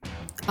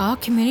Our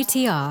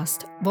community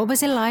asked, what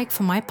was it like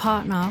for my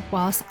partner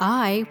whilst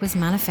I was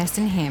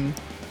manifesting him?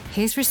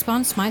 His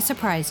response might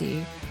surprise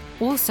you.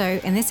 Also,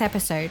 in this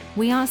episode,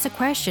 we answer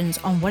questions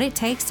on what it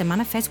takes to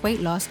manifest weight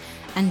loss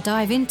and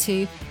dive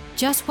into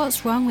just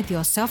what's wrong with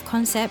your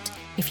self-concept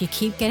if you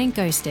keep getting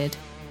ghosted.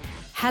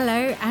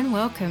 Hello and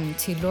welcome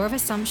to Law of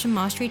Assumption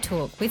Mastery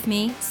Talk with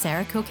me,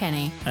 Sarah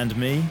Kilkenny. And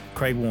me,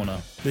 Craig Warner.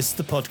 This is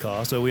the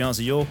podcast where we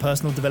answer your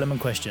personal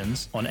development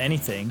questions on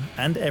anything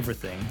and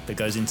everything that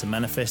goes into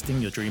manifesting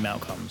your dream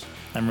outcomes.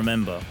 And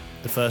remember,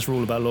 the first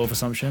rule about Law of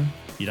Assumption,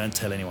 you don't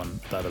tell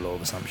anyone about the Law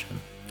of Assumption.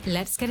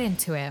 Let's get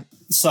into it.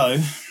 So,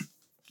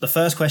 the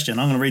first question,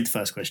 I'm going to read the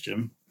first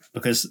question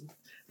because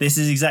this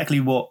is exactly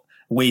what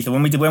we thought.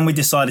 When we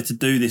decided to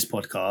do this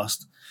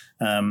podcast,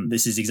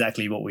 this is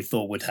exactly what we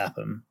thought would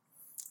happen.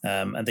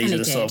 And these are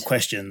the sort of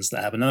questions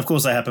that happen. And of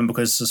course they happen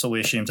because that's what we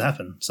assume to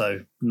happen.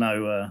 So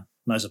no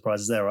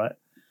surprises there, right?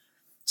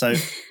 So do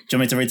you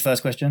want me to read the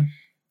first question?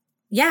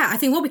 Yeah, I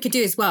think what we could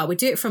do as well, we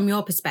do it from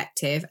your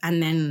perspective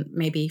and then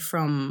maybe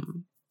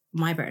from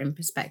my own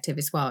perspective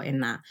as well in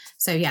that.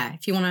 So yeah,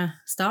 if you want to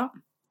start.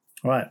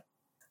 All right.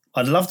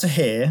 I'd love to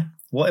hear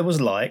what it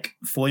was like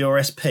for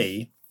your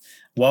SP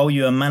while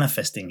you were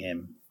manifesting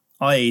him.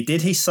 I.e.,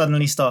 did he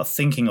suddenly start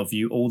thinking of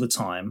you all the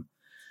time?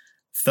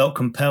 Felt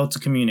compelled to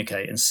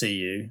communicate and see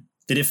you?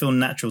 Did it feel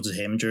natural to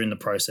him during the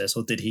process,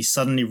 or did he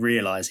suddenly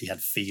realise he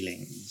had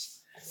feelings?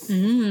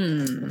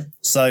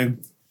 So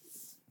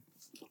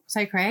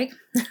Craig.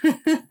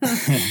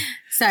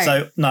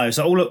 So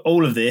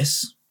all of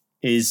this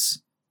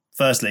is,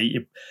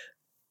 firstly,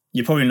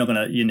 you're probably not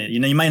going to,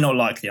 you may not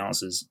like the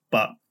answers,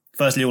 but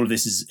firstly, all of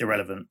this is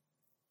irrelevant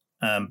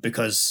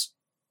because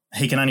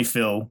he can only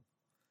feel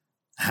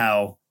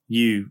how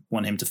you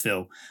want him to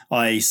feel,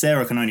 i.e.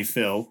 Sarah can only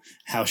feel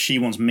how she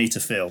wants me to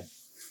feel.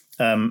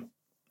 A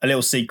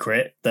little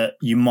secret that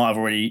you might have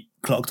already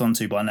clocked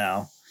onto by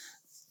now.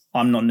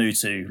 I'm not new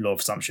to Law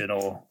of Assumption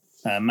or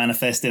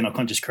manifesting or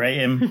conscious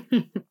creating.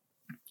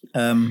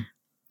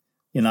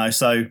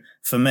 So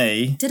for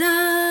me...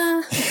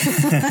 Ta-da!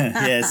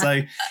 Yeah,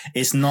 so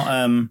it's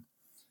not...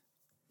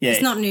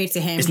 it's not new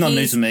to him. It's not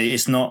new to me.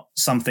 It's not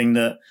something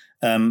that...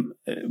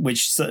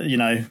 which,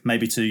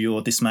 maybe to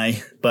your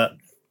dismay, but...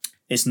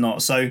 It's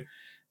not. So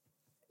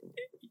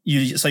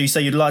you say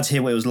you'd like to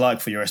hear what it was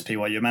like for your SP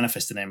while you're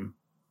manifesting him.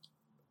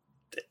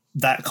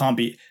 That can't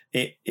be,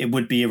 it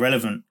would be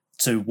irrelevant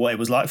to what it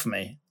was like for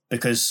me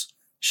because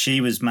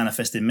she was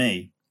manifesting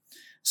me.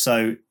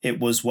 So it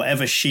was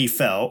whatever she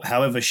felt,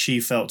 however she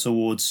felt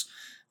towards,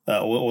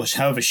 or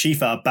however she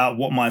felt about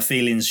what my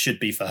feelings should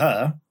be for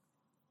her.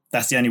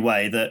 That's the only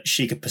way that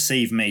she could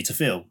perceive me to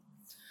feel,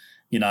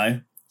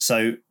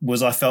 So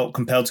was I felt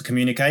compelled to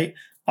communicate?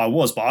 I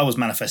was, but I was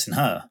manifesting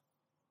her.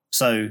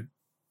 So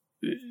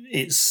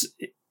it's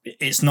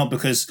not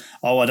because,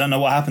 I don't know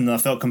what happened and I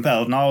felt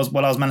compelled. No, I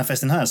was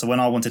manifesting her. So when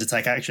I wanted to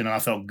take action and I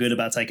felt good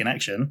about taking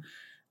action,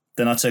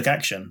 then I took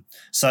action.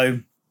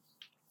 So,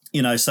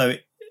 so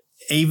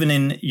even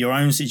in your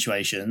own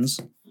situations,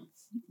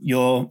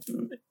 you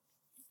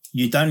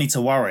don't need to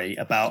worry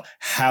about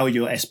how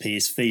your SP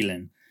is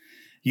feeling.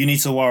 You need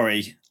to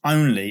worry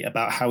only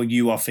about how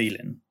you are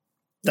feeling.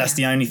 That's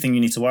the only thing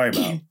you need to worry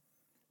about.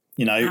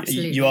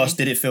 Absolutely. You asked,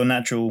 did it feel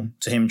natural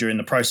to him during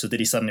the process? Did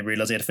he suddenly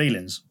realise he had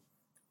feelings?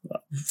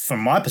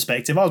 From my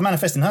perspective, I was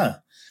manifesting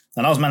her.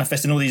 And I was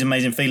manifesting all these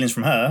amazing feelings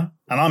from her.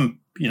 And I'm,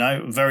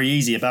 very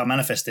easy about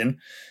manifesting.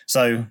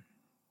 So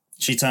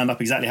she turned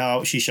up exactly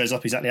how, she shows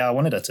up exactly how I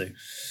wanted her to,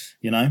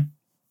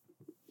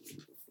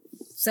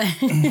 So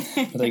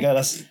there you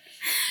go.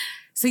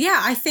 So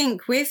yeah, I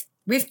think with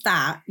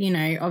that,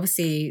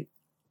 obviously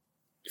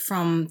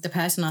from the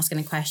person asking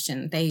a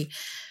question, they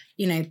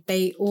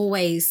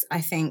always,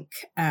 I think,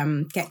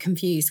 get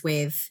confused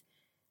with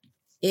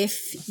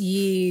if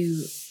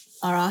you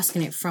are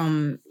asking it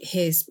from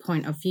his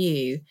point of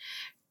view,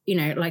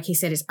 like he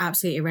said, it's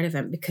absolutely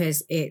irrelevant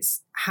because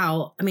it's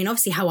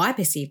obviously how I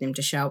perceived him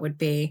to show up would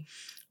be,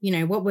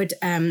 what would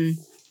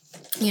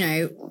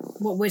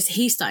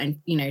he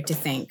starting, to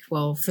think?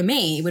 Well, for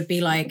me, it would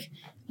be like,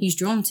 he's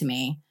drawn to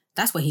me.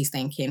 That's what he's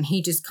thinking.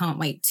 He just can't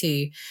wait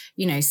to,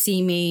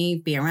 see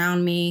me, be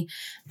around me.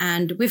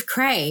 And with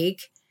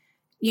Craig,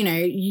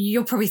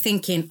 you're probably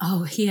thinking,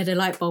 oh, he had a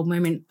light bulb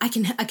moment. I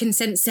can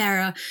sense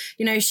Sarah,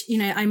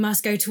 I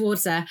must go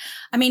towards her.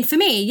 I mean, for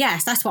me,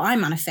 yes, that's what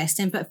I'm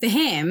manifesting. But for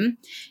him,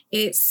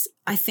 it's,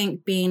 I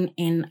think, being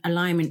in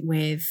alignment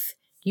with,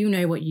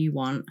 what you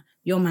want.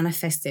 You're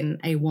manifesting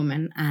a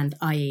woman and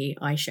i.e.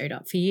 I showed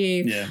up for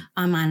you. Yeah.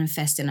 I'm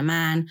manifesting a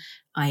man,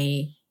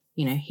 i.e.,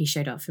 he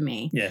showed up for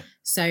me. Yeah.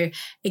 So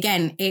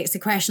again, it's a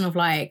question of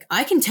like,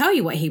 I can tell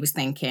you what he was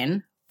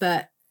thinking,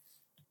 but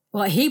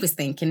what he was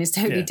thinking is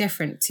totally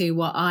different to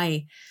what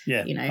I,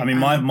 I mean,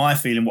 my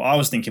feeling, what I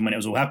was thinking when it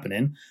was all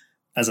happening,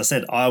 as I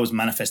said, I was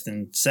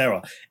manifesting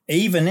Sarah.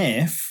 Even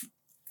if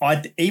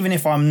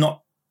I'm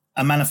not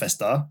a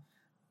manifester,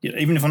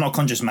 even if I'm not a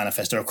conscious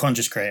manifester or a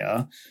conscious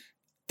creator,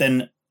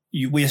 then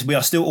we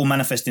are still all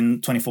manifesting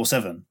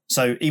 24/7.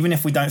 So even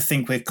if we don't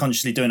think we're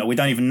consciously doing it, we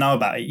don't even know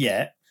about it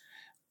yet,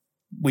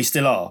 we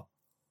still are.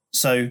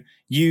 So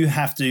you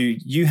have to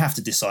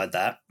decide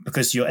that,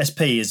 because your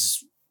SP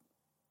is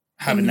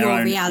having their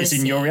own reality. It's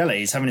in your reality.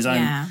 He's having his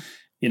own,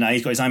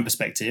 he's got his own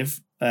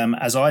perspective,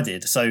 as I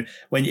did. So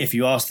if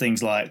you ask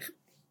things like,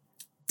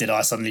 did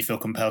I suddenly feel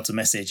compelled to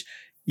message?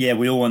 Yeah,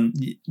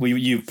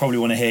 you probably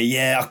want to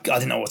hear, I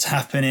didn't know what's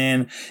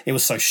happening. It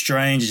was so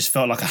strange. It just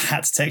felt like I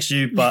had to text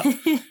you, but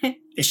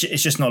it's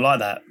just not like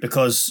that,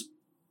 because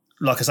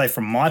like I say,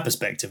 from my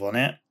perspective on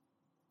it,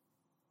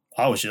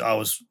 I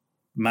was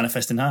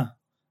manifesting her.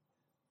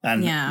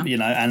 And,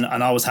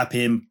 and I was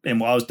happy in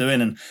what I was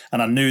doing, and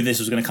I knew this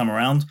was going to come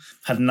around.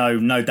 Had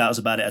no doubts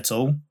about it at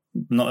all.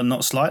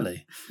 Not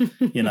slightly,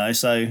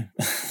 so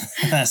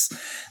that's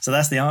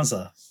the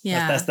answer.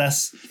 Yeah.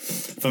 That's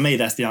for me,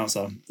 that's the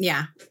answer.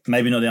 Yeah.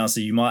 Maybe not the answer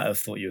you might have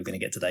thought you were going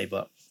to get today,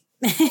 but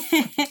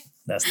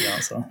that's the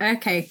answer.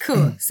 Okay,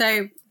 cool. So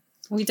are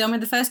we done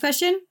with the first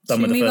question?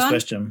 Done with the first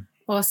question.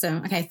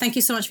 Awesome. Okay. Thank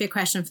you so much for your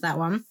question for that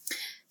one.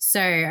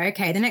 So,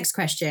 okay, the next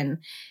question.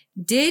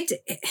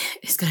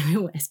 It's going to be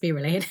all SP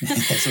related.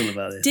 It's all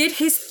about it. Did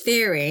his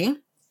theory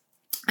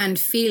and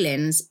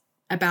feelings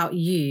about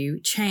you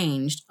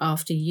changed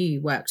after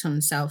you worked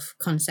on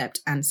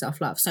self-concept and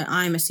self-love? So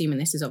I'm assuming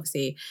this is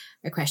obviously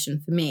a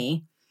question for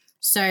me.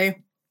 So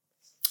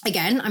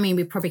again, I mean,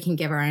 we probably can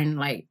give our own,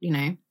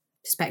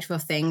 perspective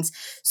of things.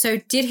 So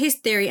did his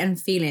theory and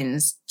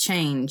feelings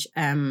change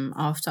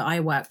after I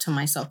worked on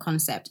my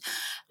self-concept?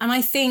 And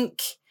I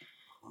think,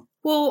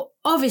 well,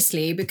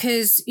 obviously,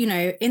 because,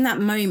 in that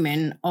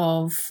moment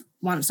of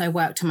once I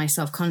worked on my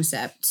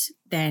self-concept,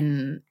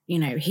 then,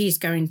 he's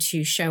going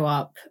to show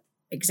up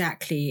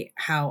exactly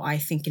how I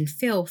think and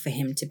feel for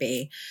him to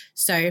be.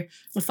 So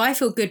if I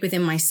feel good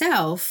within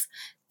myself,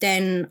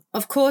 then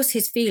of course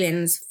his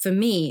feelings for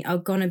me are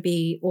going to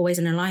be always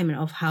in alignment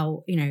of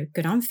how,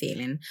 good I'm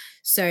feeling.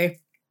 So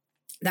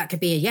that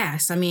could be a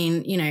yes. I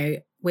mean,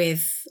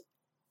 with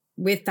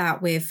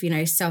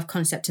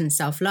self-concept and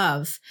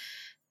self-love,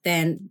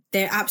 then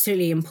they're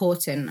absolutely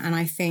important. And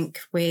I think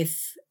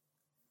with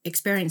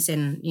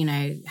experiencing,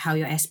 how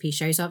your SP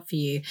shows up for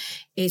you,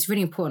 it's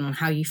really important on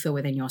how you feel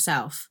within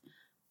yourself.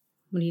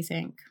 What do you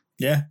think?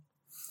 Yeah,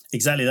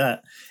 exactly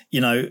that.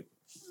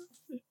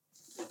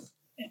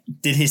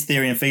 Did his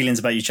theory and feelings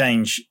about you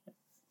change?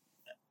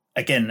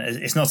 Again,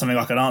 it's not something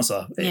I can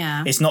answer.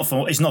 Yeah. It's not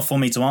for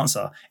me to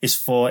answer. It's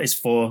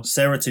for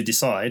Sarah to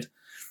decide.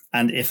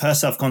 And if her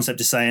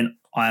self-concept is saying,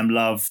 I am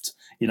loved,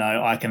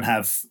 I can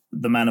have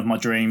the man of my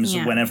dreams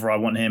whenever I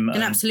want him.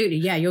 And absolutely,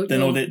 yeah.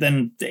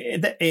 Then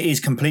it is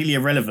completely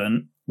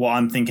irrelevant what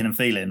I'm thinking and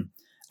feeling.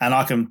 And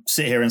I can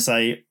sit here and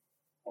say,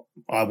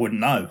 I wouldn't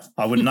know.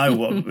 What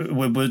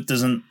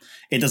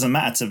it doesn't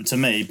matter to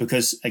me,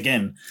 because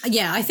again.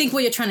 Yeah, I think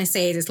what you're trying to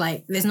say is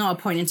like, there's not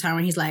a point in time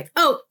when he's like,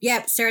 oh,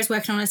 yeah, Sarah's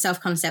working on a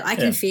self-concept. I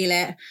can feel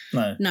it.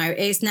 No,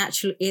 it's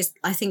natural.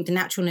 I think the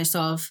naturalness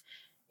of,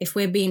 if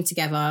we're being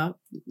together,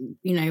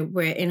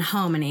 we're in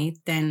harmony,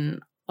 then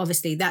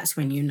obviously that's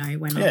when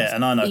when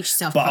and I know. Each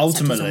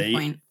self-concept is on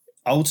point.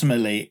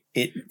 Ultimately,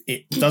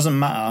 it doesn't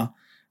matter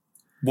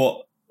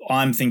what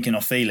I'm thinking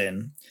or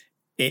feeling.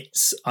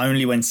 It's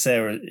only when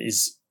Sarah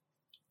is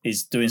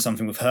doing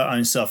something with her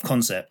own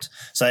self-concept.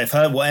 So if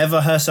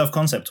whatever her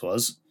self-concept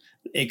was,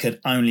 it could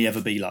only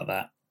ever be like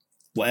that.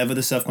 Whatever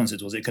the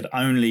self-concept was, it could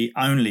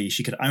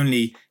she could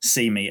only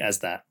see me as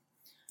that.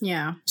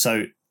 Yeah.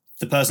 So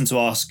the person to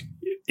ask,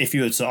 if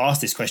you were to ask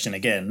this question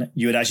again,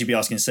 you would actually be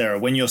asking Sarah,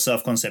 when your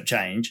self-concept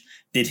changed,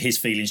 did his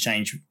feelings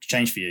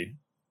change for you?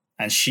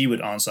 And she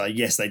would answer,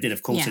 yes, they did.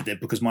 Of course it did,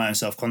 because my own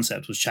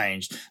self-concept was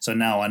changed. So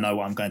now I know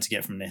what I'm going to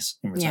get from this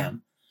in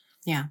return.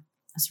 Yeah,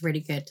 that's a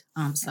really good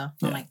answer.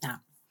 I like that.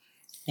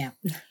 Yeah.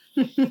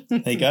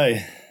 There you go.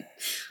 It's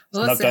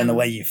Awesome. not going the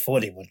way you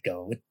thought it would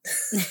go.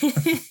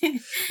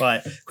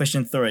 Right,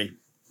 question 3.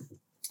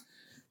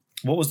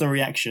 What was the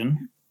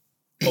reaction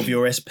of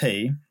your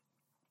SP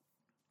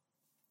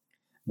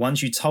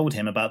once you told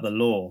him about the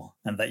law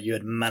and that you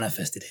had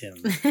manifested him?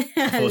 I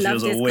thought she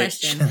was a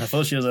witch. I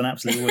thought she was an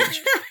absolute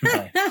witch.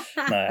 No,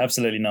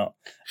 absolutely not.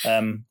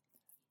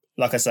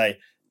 Like I say,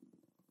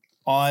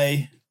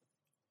 I'm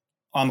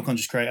a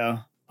conscious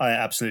creator. I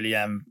absolutely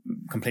am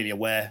completely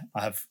aware.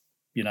 I have,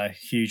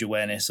 huge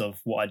awareness of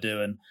what I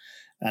do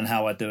and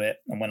how I do it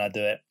and when I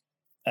do it.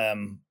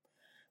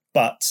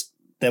 But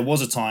there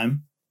was a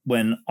time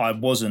when I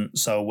wasn't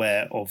so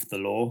aware of the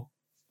law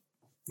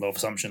of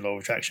assumption, law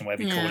of attraction,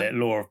 whatever you call it,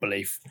 law of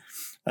belief.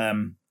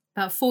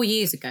 About 4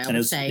 years ago, I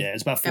would say. Yeah,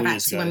 it's about 4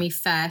 years ago. When we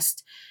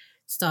first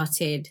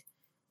started,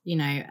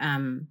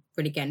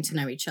 really getting to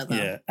know each other.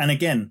 Yeah. And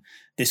again,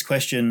 this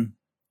question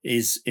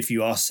is, if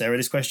you ask Sarah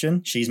this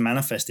question, she's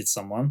manifested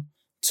someone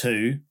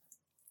to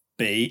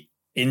be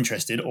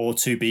interested or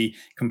to be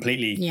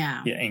completely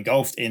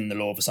engulfed in the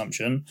law of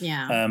assumption.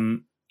 Yeah.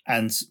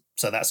 And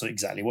so that's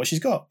exactly what she's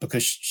got,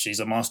 because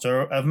she's a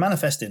master of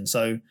manifesting.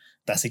 So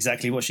that's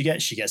exactly what she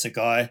gets. She gets a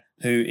guy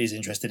who is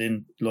interested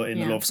in the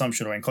law of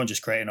assumption, or in conscious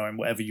creating, or in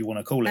whatever you want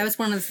to call it. That was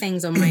one of the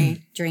things on my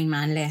dream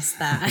man list,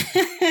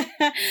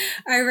 that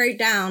I wrote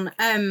down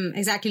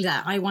exactly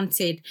that. I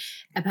wanted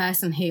a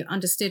person who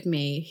understood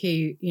me,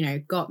 who, you know,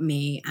 got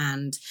me,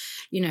 and,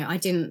 you know, I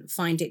didn't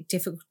find it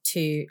difficult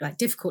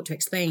to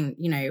explain,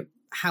 you know,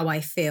 how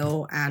I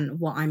feel and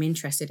what I'm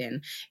interested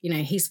in. You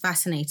know, he's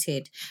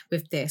fascinated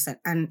with this,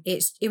 and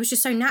it was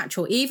just so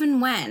natural. Even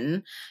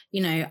when,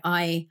 you know,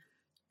 I,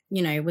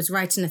 you know, was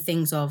writing the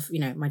things of, you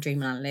know, my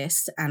dreamland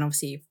list, and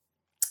obviously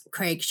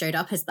Craig showed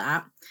up as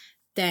that,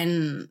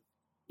 then,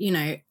 you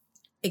know,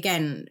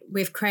 again,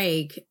 with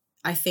Craig,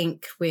 I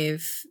think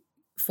with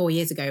 4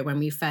 years ago when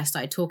we first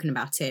started talking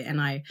about it,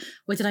 and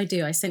what did I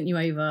do? I sent you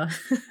over.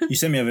 You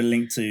sent me over a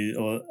link to,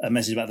 or a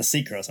message about The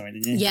Secret or something,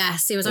 didn't you?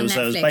 Yes, it was on Netflix.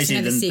 So it was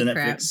basically you know, the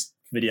Netflix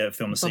video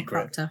film The Bob Secret.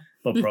 Proctor.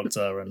 Bob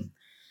Proctor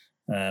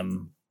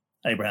and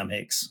Abraham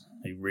Hicks,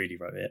 who really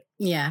wrote it.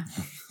 Yeah.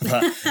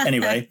 But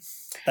anyway,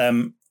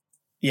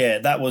 yeah,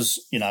 that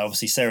was, you know,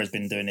 obviously Sarah's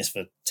been doing this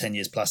for 10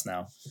 years plus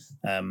now.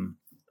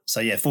 So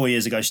yeah, 4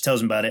 years ago, she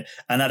tells me about it.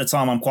 And at the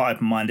time, I'm quite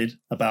open-minded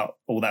about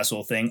all that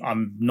sort of thing.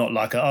 I'm not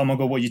like, oh my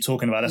God, what are you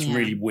talking about? That's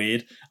really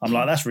weird. I'm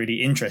like, that's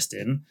really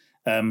interesting.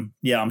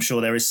 Yeah, I'm sure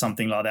there is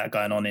something like that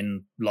going on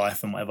in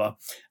life and whatever.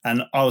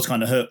 And I was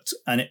kind of hooked.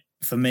 And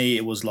for me,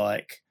 it was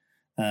like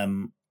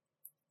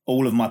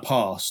all of my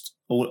past,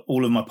 all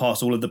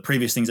of the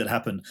previous things that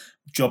happened,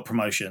 job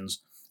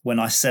promotions. When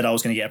I said I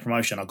was going to get a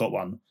promotion, I got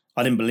one.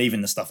 I didn't believe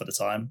in the stuff at the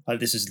time.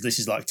 This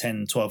is like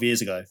 10, 12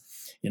 years ago.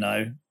 You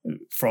know,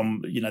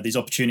 from, you know, these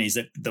opportunities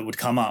that would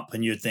come up,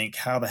 and you'd think,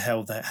 how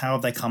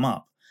have they come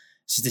up?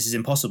 This is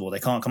impossible. They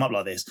can't come up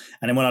like this.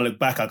 And then when I look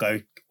back, I go,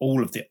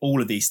 all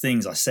of these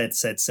things I said,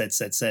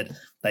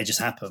 they just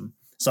happen.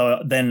 So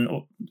then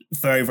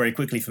very, very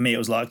quickly for me, it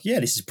was like, yeah,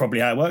 this is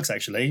probably how it works,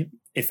 actually.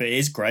 If it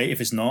is, great.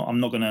 If it's not, I'm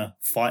not going to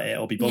fight it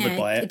or be bothered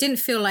by it. It didn't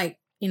feel like,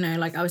 you know,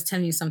 like I was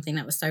telling you something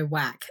that was so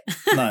whack.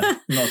 No,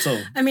 not at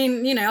all. I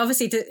mean, you know,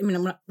 obviously,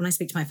 when I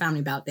speak to my family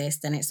about this,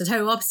 then it's the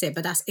total opposite.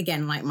 But that's,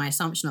 again, like my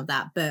assumption of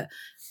that. But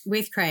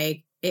with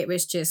Craig, it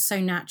was just so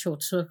natural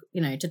to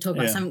talk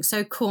about something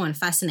so cool and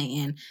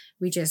fascinating.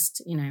 We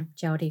just, you know,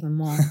 gelled even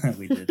more.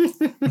 We did.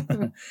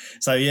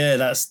 So yeah,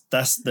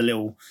 that's the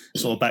little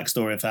sort of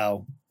backstory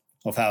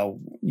of how,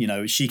 you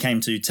know, she came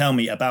to tell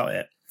me about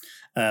it.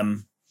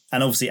 And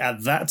obviously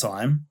at that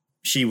time,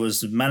 she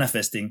was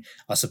manifesting,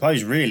 I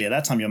suppose, really, at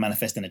that time, you're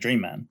manifesting a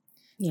dream man.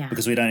 Yeah.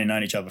 Because we'd only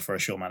known each other for a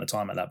short amount of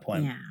time at that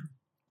point. Yeah.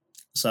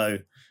 So,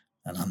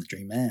 and I'm the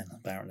dream man,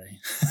 apparently.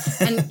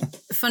 And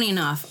funny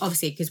enough,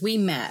 obviously, because we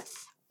met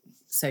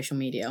social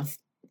media.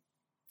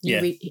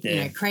 You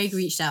know, Craig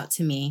reached out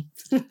to me.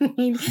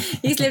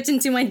 He slipped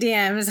into my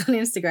DMs on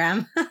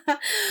Instagram.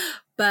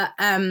 But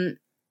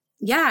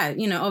yeah,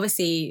 you know,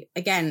 obviously,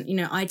 again, you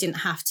know, I didn't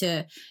have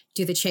to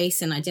do the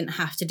chasing. I didn't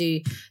have to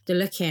do the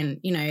looking.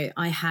 You know,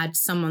 I had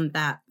someone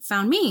that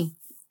found me.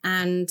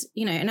 And,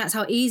 you know, and that's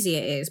how easy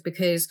it is,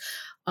 because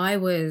I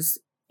was,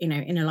 you know,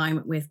 in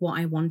alignment with what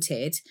I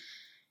wanted.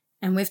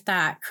 And with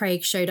that,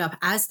 Craig showed up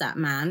as that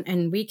man,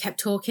 and we kept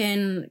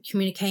talking,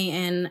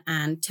 communicating,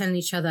 and telling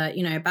each other,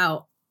 you know,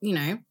 about, you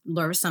know,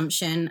 law of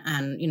assumption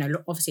and, you know,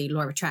 obviously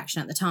law of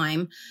attraction at the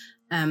time.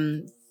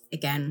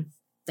 Again,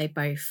 they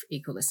both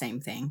equal the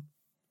same thing.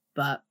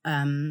 But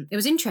it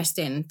was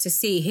interesting to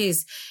see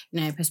his,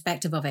 you know,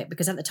 perspective of it,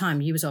 because at the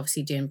time you was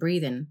obviously doing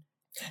breathing.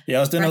 Yeah, I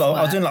was doing a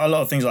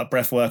lot of things like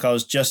breath work. I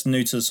was just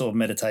new to sort of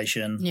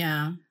meditation.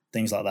 Yeah.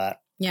 Things like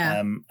that.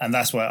 Yeah. And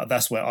that's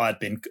where I'd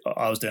been.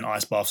 I was doing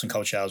ice baths and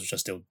cold showers, which I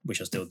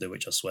still do,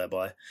 which I swear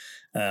by.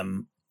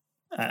 And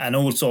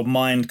all sort of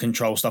mind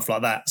control stuff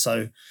like that.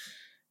 So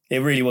it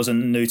really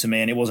wasn't new to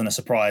me, and it wasn't a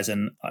surprise,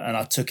 and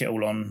I took it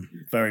all on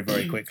very,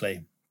 very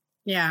quickly.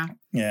 Yeah.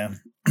 Yeah.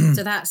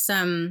 So that's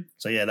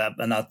So yeah,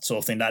 that sort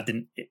of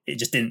thing, it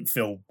just didn't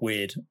feel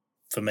weird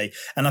for me.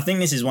 And I think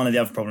this is one of the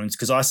other problems,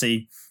 because I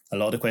see a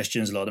lot of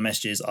questions, a lot of the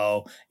messages,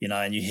 you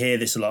know, and you hear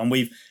this a lot. And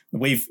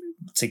we've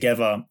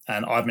together,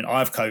 and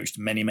I've coached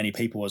many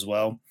people as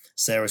well.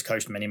 Sarah's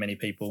coached many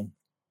people.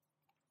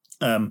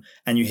 And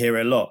you hear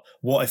it a lot.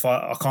 What if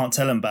I can't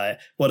tell them about it?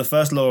 Well, the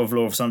first law of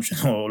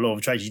assumption or law of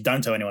attraction, you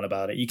don't tell anyone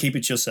about it. You keep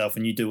it to yourself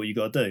and you do what you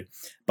got to do.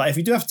 But if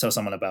you do have to tell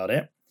someone about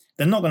it,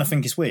 they're not going to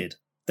think it's weird.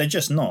 They're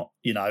just not.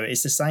 You know,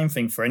 it's the same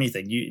thing for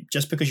anything. You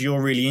just because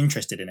you're really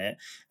interested in it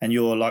and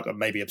you're like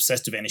maybe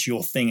obsessed with it and it's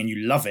your thing and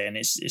you love it and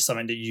it's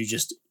something that you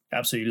just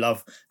absolutely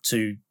love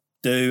to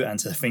do and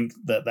to think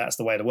that that's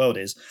the way the world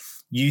is,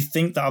 you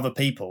think that other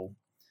people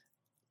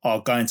are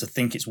going to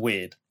think it's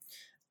weird.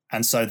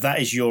 And so that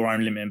is your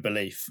own limiting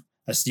belief.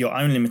 That's your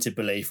own limited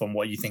belief on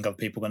what you think other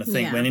people are going to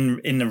think. Yeah.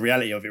 When in the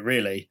reality of it,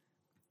 really,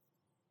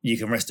 you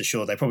can rest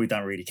assured they probably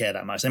don't really care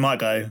that much. They might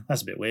go,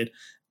 that's a bit weird.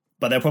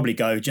 But they'll probably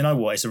go, do you know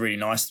what? It's a really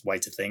nice way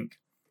to think.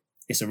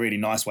 It's a really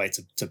nice way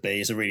to be.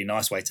 It's a really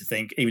nice way to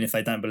think, even if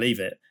they don't believe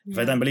it. Yeah. If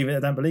they don't believe it,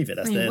 they don't believe it.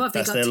 That's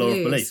their law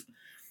of belief.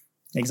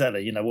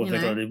 Exactly. You know, what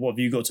have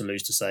you got to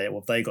lose to say it?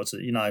 What have they got to,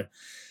 you know?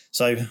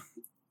 So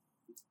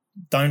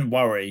don't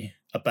worry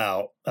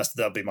about,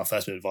 that'll be my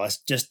first bit of advice.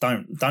 Just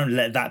don't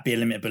let that be a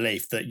limited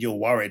belief that you're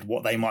worried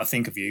what they might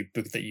think of you,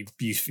 that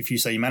if you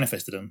say you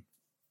manifested them.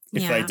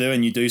 If they do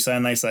and you do so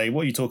and they say,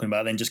 what are you talking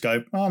about? Then just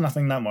go, oh,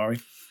 nothing, don't worry.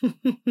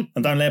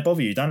 And don't let it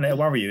bother you. Don't let it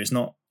worry you. It's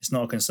not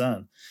a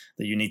concern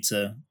that you need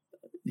to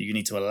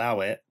allow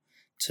it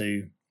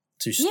to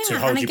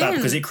hold you back,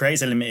 because it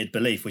creates a limited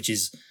belief, which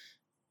is,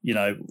 you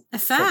know,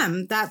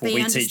 affirm that they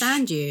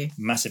understand you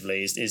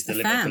massively is the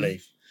limited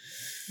belief.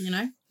 You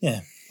know?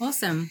 Yeah.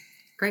 Awesome.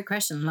 Great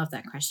question. Love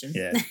that question.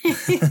 Yeah.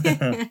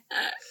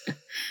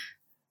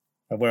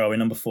 Where are we?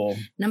 Number 4.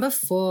 Number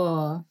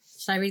 4.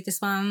 Should I read this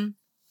one?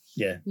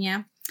 Yeah.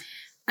 Yeah.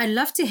 I'd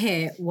love to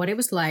hear what it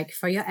was like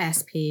for your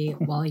SP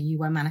while you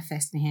were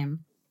manifesting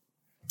him.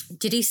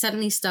 Did he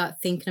suddenly start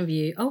thinking of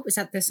you? Oh, is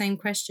that the same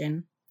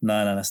question?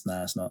 No, that's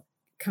not.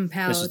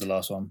 Compelled. This is the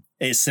last one.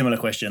 It's a similar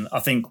question. I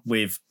think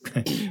we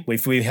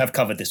have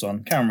covered this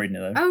one. Karen reading it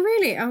though. Oh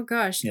really? Oh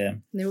gosh. Yeah.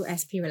 They're all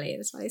SP related.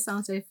 That's why they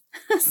sound so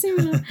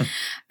similar.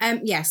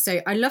 Yeah.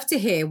 So I'd love to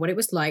hear what it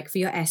was like for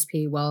your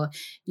SP while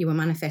you were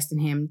manifesting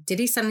him. Did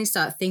he suddenly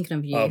start thinking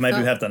of you? Oh, maybe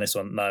we have done this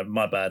one. No,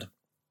 my bad.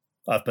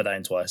 I've put that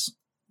in twice.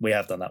 We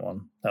have done that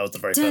one. That was the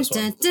very first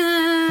one.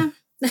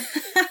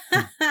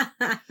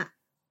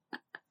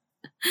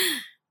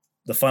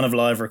 The fun of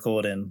live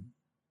recording.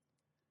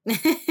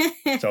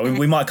 So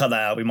we might cut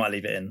that out. We might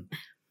leave it in.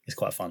 It's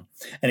quite fun.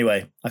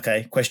 Anyway,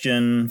 okay.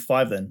 Question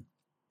 5 then.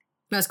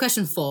 No, it's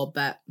question 4,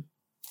 but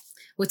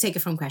we'll take it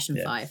from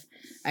question 5.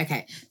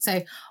 Okay.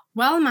 So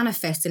while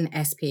manifesting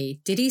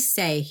SP, did he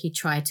say he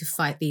tried to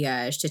fight the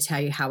urge to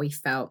tell you how he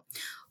felt?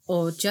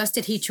 Or just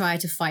did he try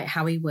to fight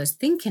how he was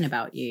thinking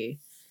about you?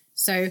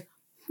 So,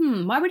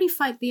 why would he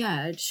fight the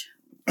urge?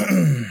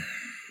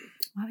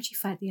 Why would you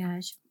fight the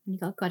urge when you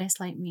got a goddess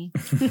like me?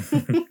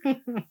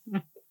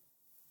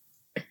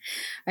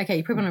 Okay,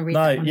 you probably want to read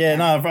that one. Yeah,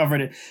 no, I've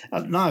read it.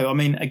 No, I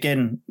mean,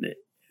 again,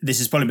 this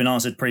has probably been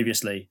answered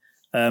previously.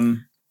 Do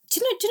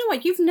you know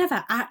what? You've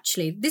never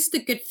actually, this is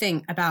the good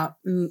thing about,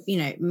 you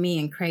know, me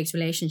and Craig's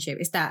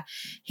relationship, is that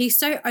he's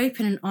so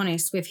open and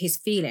honest with his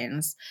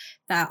feelings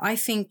that I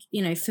think,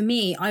 you know, for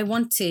me, I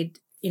wanted,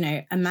 you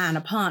know, a man,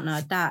 a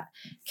partner that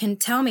can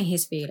tell me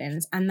his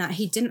feelings and that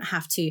he didn't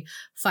have to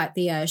fight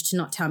the urge to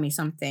not tell me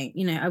something.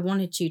 You know, I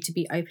wanted you to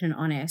be open and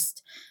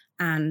honest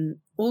and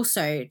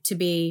also to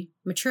be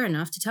mature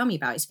enough to tell me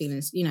about his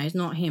feelings. You know, it's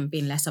not him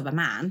being less of a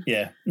man.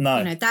 Yeah, no.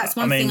 You know, that's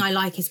one thing I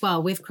like as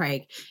well with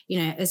Craig, you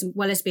know, as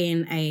well as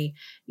being a,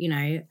 you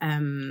know,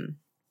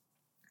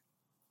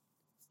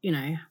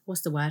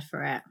 what's the word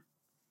for it?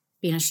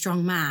 Being a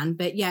strong man,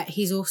 but yet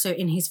he's also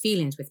in his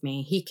feelings with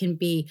me. He can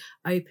be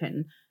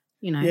open,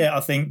 you know. Yeah,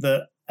 I think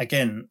that,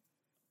 again,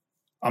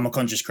 I'm a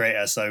conscious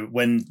creator. So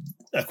when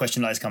a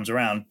question like this comes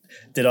around,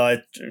 did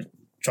I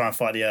try and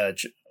fight the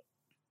urge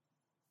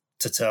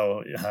to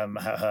tell her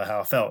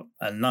how I felt?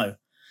 And no,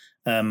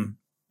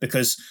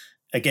 because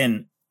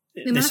again,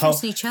 this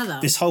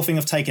whole thing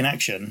of taking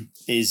action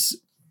is,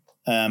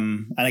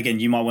 and again,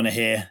 you might want to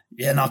hear,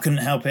 I couldn't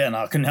help it, and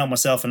I couldn't help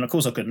myself, and of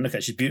course I couldn't. Look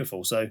at, she's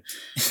beautiful, so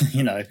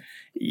you know,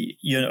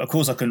 of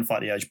course I couldn't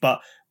fight the urge.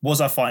 But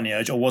was I fighting the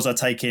urge, or was I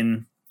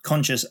taking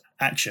conscious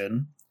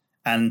action?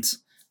 And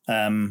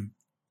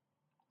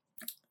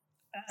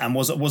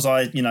was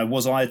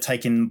I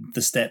taking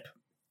the step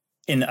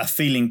in a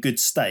feeling good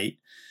state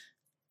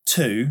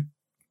to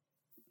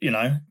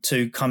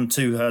come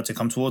to her, to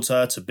come towards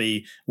her, to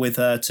be with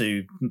her,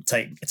 to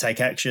take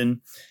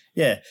action?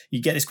 Yeah,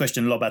 you get this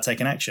question a lot about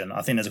taking action.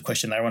 I think there's a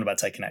question later on about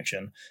taking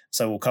action,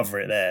 so we'll cover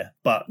it there.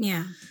 But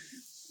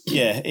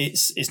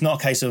it's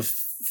not a case of,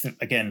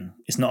 again,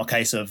 it's not a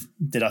case of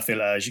did I feel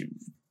urge,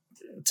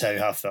 tell you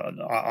how I felt.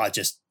 I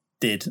just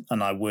did,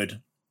 and I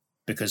would,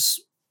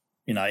 because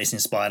you know, it's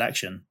inspired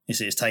action.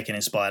 It's taking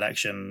inspired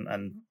action,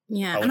 and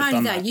and not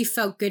only that, you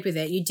felt good with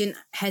it. You didn't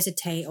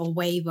hesitate or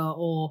waver,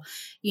 or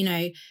you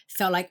know,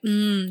 felt like,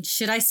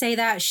 should I say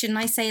that? Shouldn't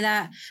I say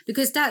that?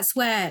 Because that's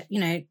where, you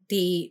know,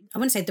 I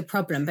wouldn't say the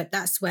problem, but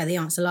that's where the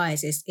answer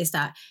lies. Is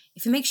that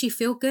if it makes you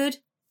feel good,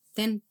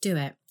 then do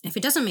it. If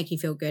it doesn't make you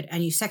feel good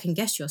and you second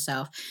guess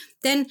yourself,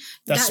 then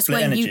that's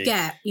when energy. You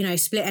get, you know,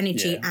 split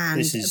energy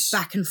and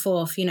back and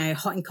forth, you know,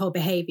 hot and cold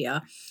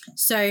behavior.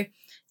 So,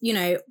 you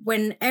know,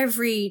 when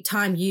every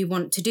time you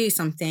want to do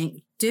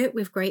something, do it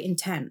with great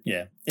intent.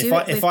 Yeah.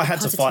 If I had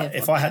to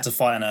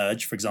fight an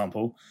urge, for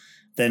example,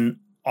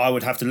 then I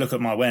would have to look at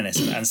my awareness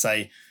and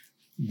say,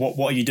 what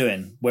are you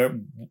doing? Where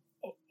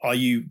are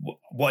you?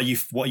 What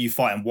are you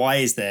fighting? Why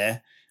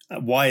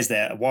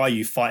are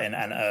you fighting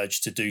an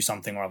urge to do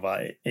something or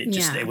other?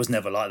 It was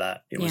never like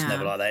that. It was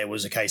never like that. It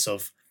was a case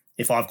of,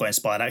 if I've got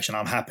inspired action,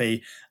 I'm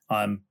happy.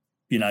 I'm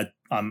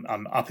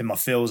up in my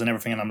feels and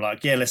everything, and I'm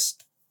like,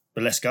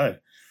 let's go.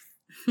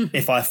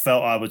 If I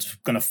felt I was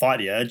going to fight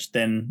the urge,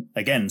 then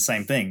again,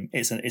 same thing.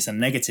 It's a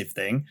negative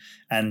thing,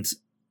 and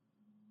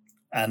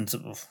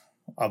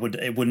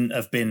it wouldn't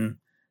have been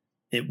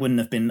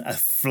a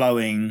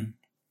flowing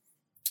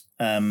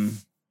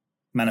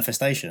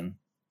manifestation.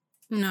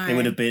 No, it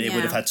would have been. It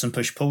would have had some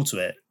push pull to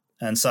it,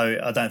 and so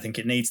I don't think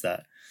it needs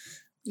that.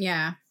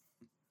 Yeah.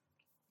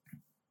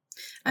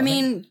 I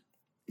mean,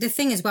 the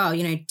thing as well,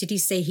 you know, did he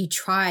say he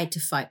tried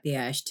to fight the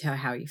urge to tell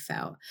how he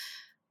felt?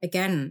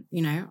 again,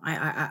 you know,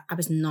 I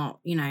was not,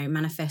 you know,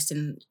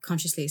 manifesting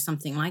consciously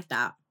something like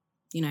that.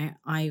 You know,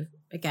 I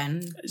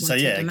again. So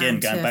yeah, again,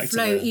 going back to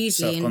the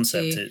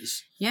self-concept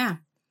is you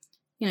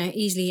know,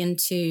 easily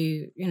into,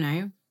 you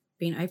know,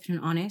 being open and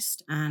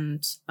honest,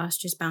 and us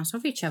just bounce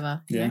off each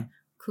other. You know?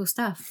 Cool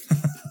stuff.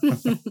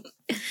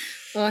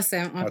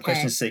 Awesome. Okay. Right,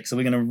 question 6. Are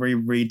we going to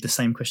reread the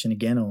same question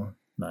again, or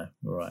no?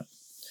 All right.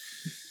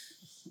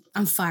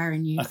 I'm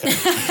firing you.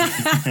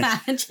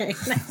 Okay.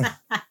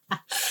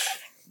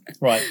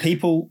 Right.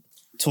 People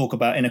talk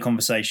about inner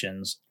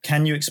conversations.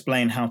 Can you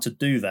explain how to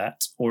do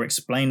that, or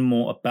explain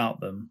more about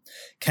them?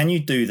 Can you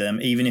do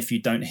them even if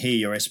you don't hear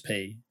your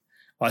SP?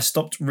 I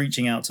stopped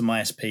reaching out to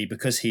my SP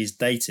because he's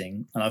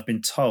dating, and I've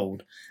been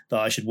told that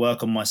I should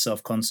work on my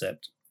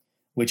self-concept,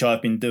 which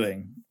I've been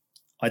doing.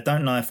 I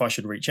don't know if I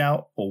should reach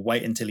out or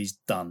wait until he's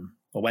done,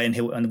 or wait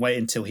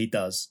until he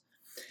does.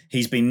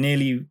 It's been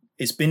nearly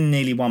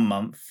 1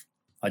 month.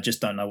 I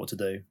just don't know what to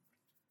do.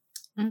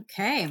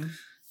 Okay.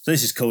 So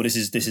this is cool. This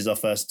is our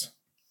first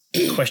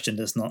question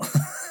that's not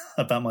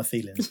about my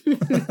feelings.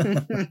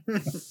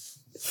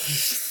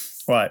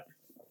 Right.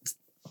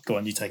 Go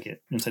on, you take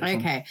it.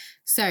 Okay.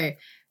 So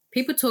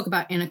people talk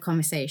about inner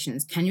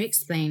conversations. Can you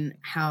explain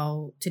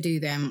how to do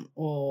them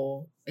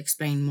or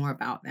explain more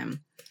about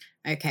them?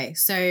 Okay.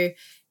 So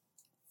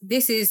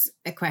this is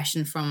a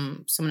question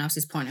from someone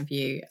else's point of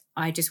view.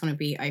 I just want to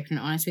be open and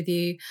honest with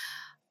you.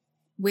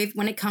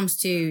 When it comes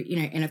to, you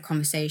know, inner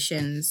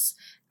conversations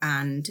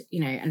and,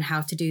 you know, and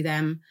how to do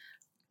them,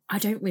 I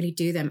don't really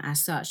do them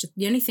as such.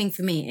 The only thing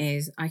for me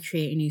is I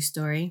create a new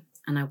story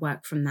and I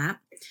work from that.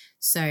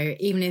 So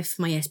even if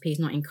my SP is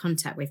not in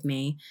contact with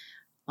me,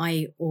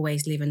 I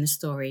always live in the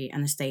story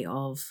and the state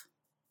of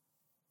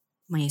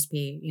my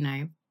SP, you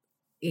know,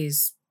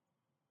 is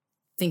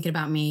thinking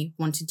about me,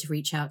 wanted to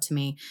reach out to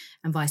me,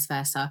 and vice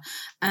versa.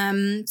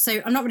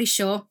 So I'm not really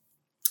sure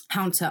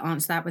how to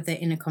answer that with the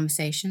inner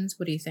conversations.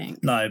 What do you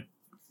think?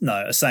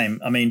 No,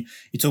 same. I mean,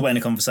 you talk about inner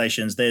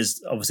conversations.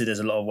 There's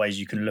a lot of ways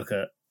you can look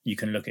at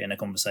inner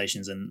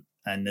conversations, and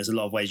there's a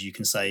lot of ways you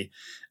can say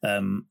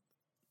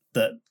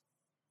that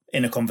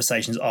inner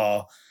conversations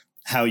are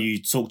how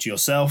you talk to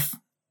yourself.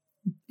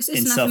 It's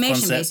an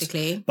affirmation,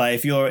 basically. But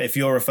if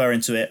you're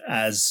referring to it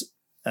as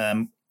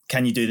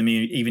can you do them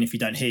even if you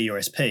don't hear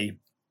your SP,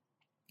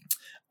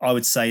 I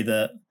would say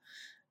that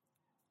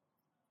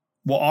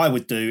what I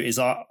would do is,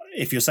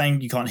 if you're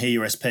saying you can't hear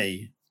your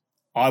SP,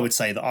 I would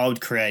say that I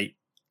would create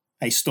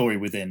a story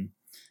within.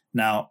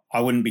 Now,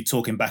 I wouldn't be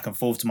talking back and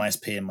forth to my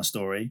SP in my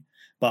story,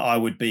 but I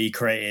would be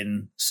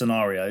creating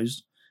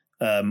scenarios,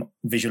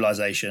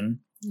 visualization,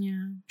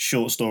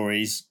 short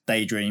stories,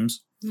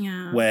 daydreams,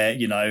 where,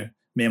 you know,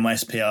 me and my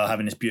SP are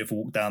having this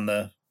beautiful walk down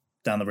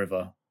the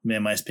river. Me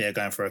and my SP are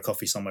going for a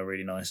coffee somewhere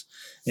really nice.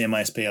 Me and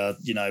my SP are,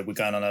 you know, we're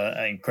going on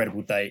an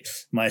incredible date.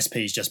 My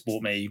SP's just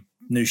bought me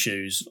new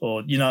shoes,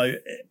 or, you know,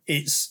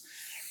 it's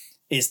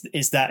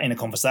that in a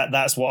conversation.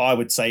 That's what I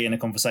would say in a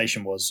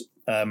conversation was.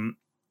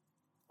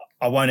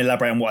 I won't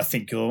elaborate on what I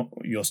think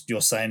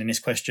you're saying in this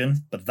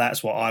question, but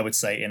that's what I would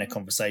say in a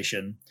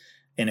conversation.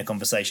 In a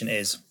conversation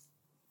is.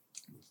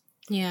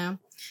 Yeah.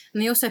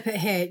 And they also put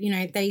here, you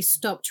know, they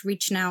stopped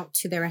reaching out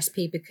to their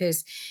SP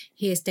because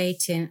he is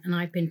dating, and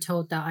I've been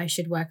told that I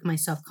should work on my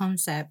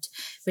self-concept,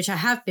 which I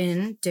have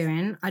been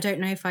doing. I don't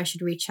know if I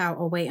should reach out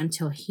or wait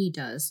until he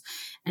does.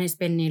 And it's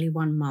been nearly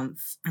 1 month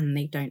and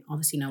they don't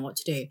obviously know what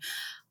to do.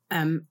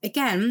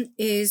 Again,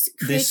 is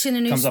creating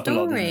a new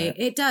story.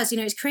 It does, you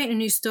know, it's creating a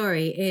new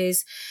story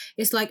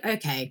it's like,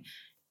 okay,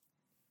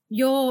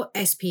 your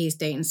SP is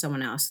dating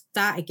someone else.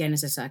 That again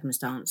is a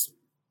circumstance.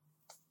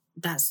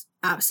 That's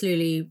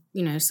absolutely,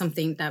 you know,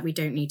 something that we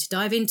don't need to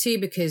dive into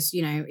because,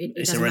 you know, it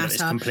doesn't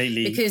matter,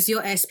 because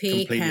your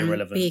SP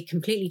can be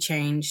completely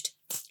changed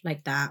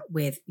like that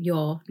with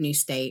your new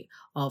state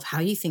of how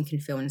you think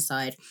and feel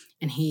inside,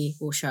 and he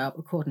will show up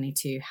accordingly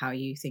to how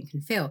you think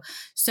and feel.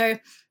 So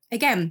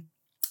again,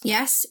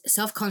 yes,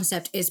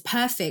 self-concept is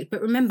perfect.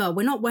 But remember,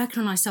 we're not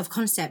working on our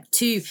self-concept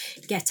to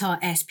get our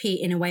SP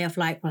in a way of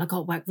like, well, I got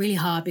to work really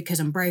hard because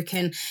I'm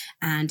broken,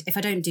 and if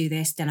I don't do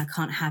this, then I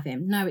can't have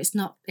him. No, it's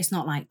not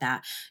like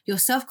that. Your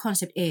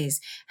self-concept is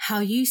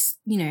how you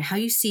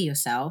see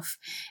yourself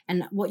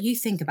and what you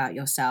think about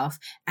yourself,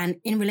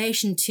 and in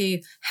relation to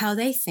how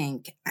they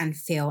think and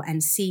feel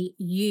and see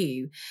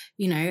you,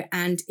 you know.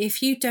 And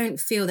if you don't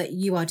feel that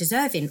you are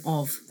deserving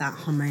of that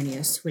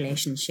harmonious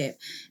relationship,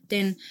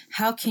 then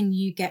how can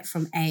you get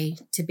from A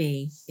to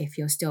B if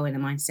you're still in the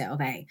mindset of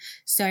A?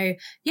 So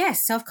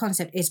yes,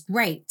 self-concept is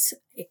great.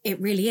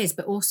 It really is.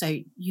 But also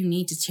you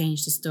need to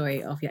change the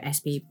story of your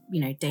SP,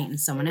 you know, dating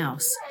someone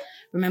else.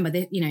 Remember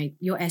that, you know,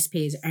 your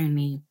SP is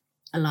only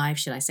alive,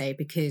 should I say,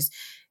 because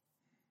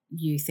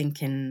you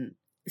think and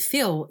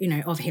feel, you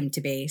know, of him to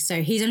be.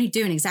 So he's only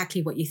doing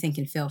exactly what you think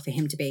and feel for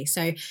him to be.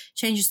 So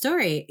change your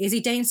story. Is he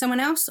dating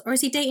someone else or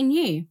is he dating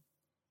you?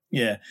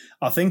 Yeah,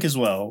 I think as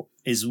well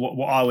is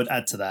what I would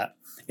add to that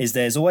is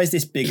there's always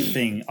this big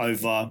thing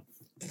over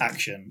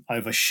action,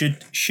 over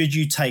should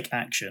you take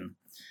action,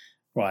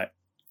 right?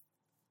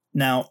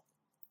 Now,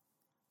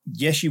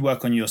 yes, you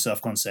work on your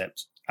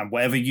self-concept and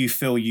whatever you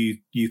feel you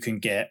can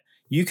get,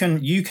 you can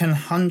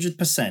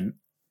 100%,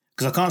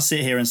 because I can't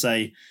sit here and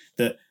say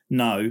that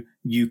no,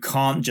 you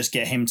can't just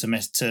get him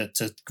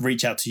to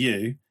reach out to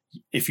you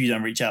if you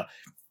don't reach out.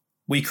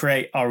 We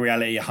create our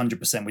reality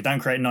 100%. We don't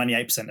create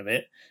 98% of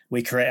it.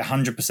 We create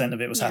 100%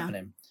 of it what's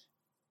happening.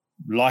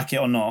 Like it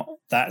or not,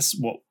 that's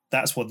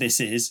what this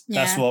is.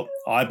 Yeah. That's what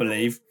I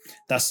believe.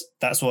 That's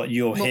what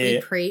you're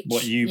here,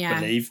 what you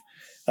believe.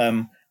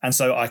 And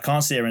so I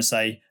can't sit here and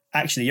say,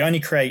 actually, you only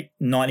create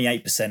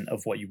 98%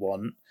 of what you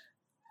want.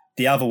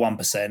 The other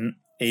 1%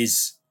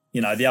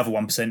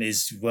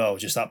 is, well,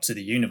 just up to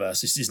the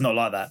universe. It's not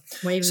like that.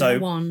 Waving the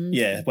wand.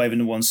 Yeah, waving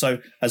the wand. So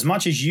as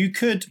much as you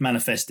could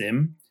manifest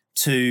him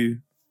to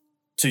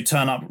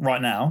turn up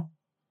right now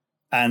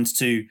and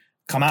to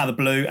come out of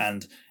the blue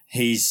and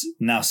he's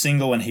now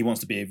single and he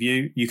wants to be with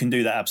you, you can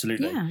do that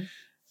absolutely. Yeah.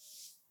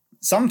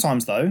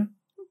 Sometimes though,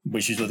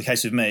 which is the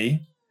case with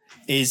me,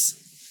 is,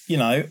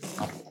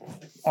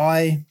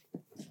 I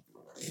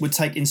would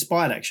take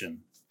inspired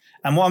action.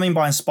 And what I mean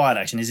by inspired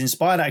action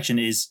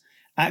is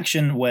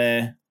action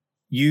where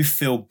you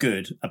feel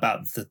good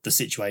about the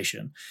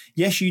situation.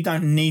 Yes, you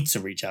don't need to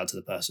reach out to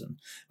the person,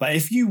 but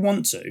if you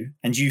want to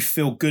and you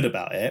feel good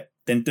about it,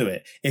 then do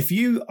it. If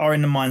you are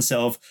in the mindset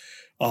of,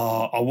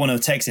 oh, I want to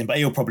text him, but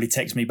he'll probably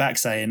text me back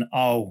saying,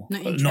 oh,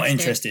 not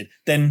interested,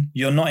 then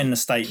you're not in the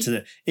state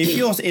to. If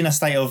you're in a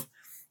state of,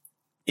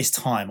 it's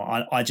time,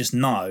 I just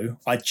know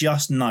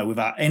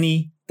without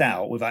any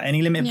doubt, without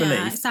any limited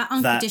belief, it's that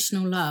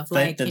unconditional love,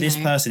 that this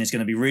person is going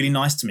to be really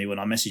nice to me when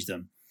I message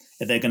them.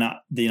 They're gonna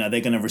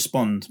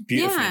respond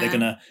beautifully.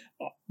 Yeah.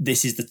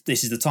 This is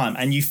the time,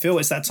 and you feel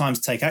it's that time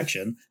to take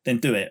action. Then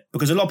do it,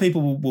 because a lot of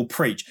people will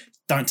preach,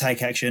 don't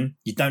take action.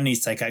 You don't need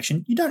to take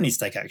action. You don't need to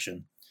take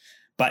action.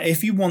 But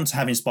if you want to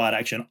have inspired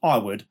action, I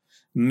would.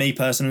 Me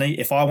personally,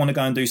 if I want to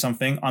go and do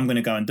something, I'm going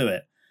to go and do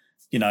it.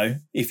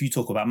 If you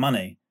talk about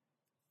money,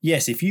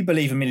 yes, if you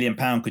believe £1 million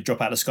could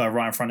drop out of the sky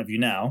right in front of you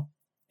now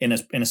in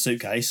a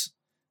suitcase,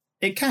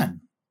 it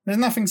can. There's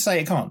nothing to say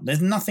it can't.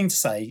 There's nothing to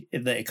say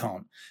that it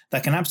can't.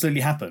 That can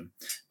absolutely happen.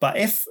 But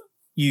if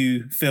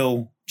you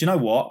feel, do you know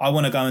what? I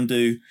want to go and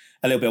do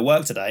a little bit of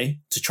work today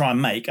to try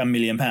and make £1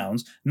 million.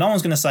 No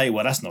one's going to say,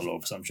 well, that's not law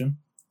of assumption,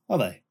 are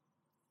they?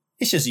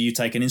 It's just that you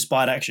take an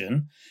inspired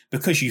action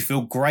because you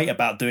feel great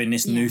about doing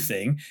this new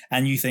thing,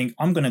 and you think,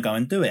 I'm going to go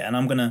and do it, and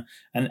I'm going to,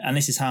 and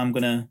this is how I'm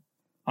going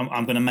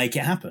to make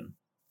it happen.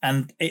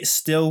 And it's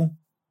still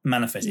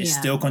manifest. It's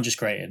still conscious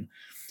creating.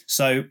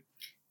 So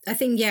I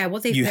think,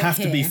 what they you have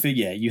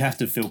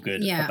to feel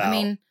good. Yeah, about I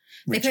mean,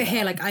 they put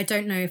here, out. I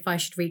don't know if I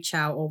should reach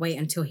out or wait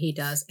until he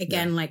does.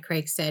 Again, like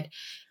Craig said,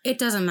 it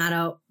doesn't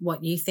matter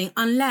what you think,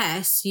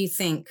 unless you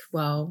think,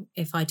 well,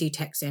 if I do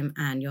text him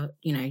and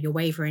you're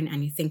wavering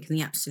and you're thinking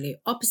the absolute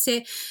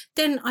opposite,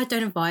 then I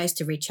don't advise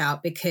to reach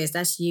out, because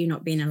that's you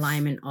not being in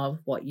alignment of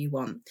what you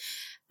want.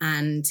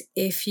 And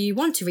if you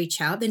want to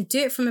reach out, then do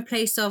it from a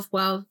place of,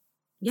 well,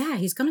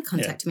 he's going to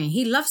contact me.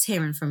 He loves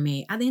hearing from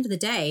me. At the end of the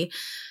day,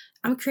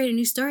 I'm creating a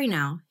new story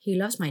now. He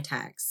loves my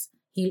tags.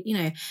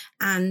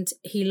 And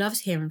he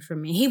loves hearing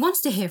from me. He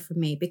wants to hear from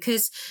me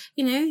because,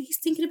 he's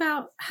thinking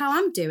about how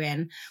I'm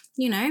doing,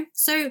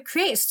 So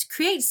create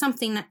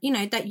something that,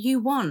 that you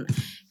want.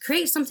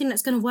 Create something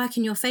that's going to work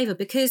in your favor,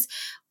 because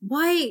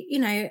why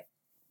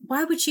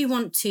would you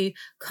want to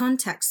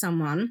contact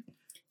someone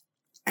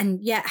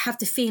and yet have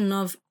the feeling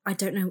of, I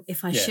don't know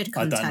if I should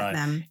contact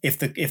them.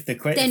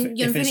 Then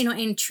you're really not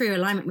in true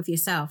alignment with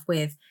yourself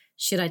with,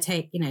 should I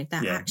take,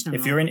 that action?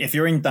 If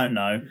you're in don't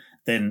know,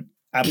 then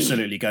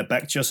absolutely go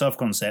back to your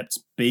self-concept,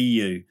 be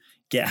you,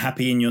 get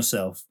happy in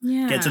yourself,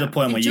 get to the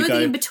point where you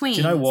go, do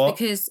you know what?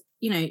 Because,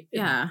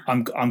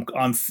 I'm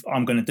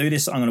going to do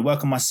this. I'm going to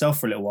work on myself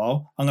for a little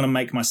while. I'm going to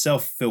make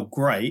myself feel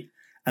great.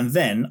 And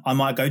then I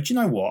might go, do you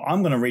know what?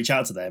 I'm going to reach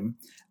out to them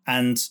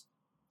and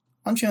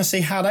I'm just going to see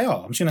how they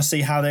are. I'm just going to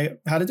see how they're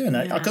doing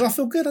that, because I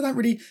feel good. I don't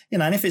really,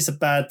 and if it's a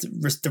bad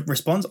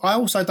response, I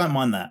also don't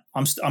mind that.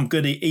 I'm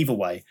good either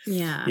way.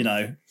 Yeah.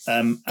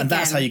 And again,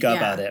 that's how you go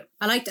about it.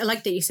 I like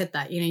that you said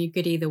that. You're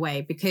good either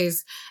way,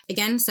 because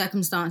again,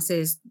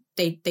 circumstances,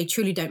 they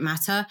truly don't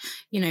matter.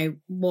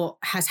 What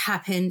has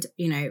happened,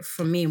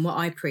 from me and what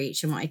I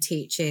preach and what I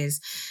teach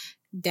is,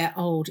 they're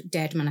old,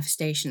 dead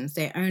manifestations.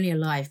 They're only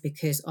alive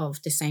because of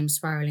the same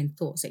spiraling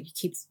thoughts that you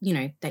keep,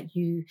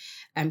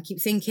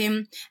 keep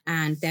thinking,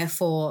 and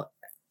therefore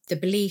the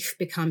belief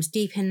becomes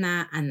deep in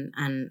that,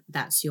 and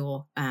that's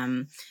your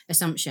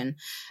assumption.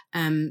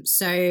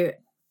 So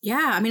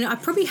I mean, I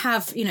probably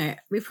have,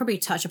 we probably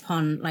touch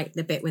upon like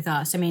the bit with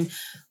us. I mean,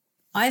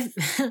 I've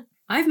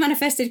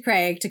manifested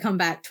Craig to come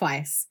back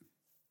twice.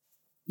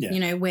 Yeah.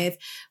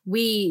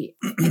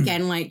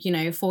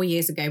 Again, 4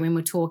 years ago when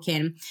we're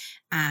talking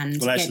and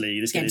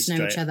getting to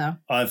know each other.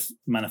 I've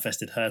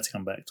manifested her to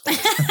come back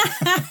twice.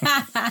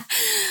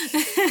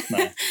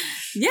 No.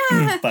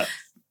 Yeah. But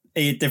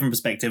a different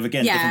perspective.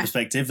 Again, different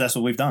perspective. That's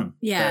what we've done.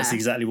 Yeah. That's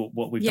exactly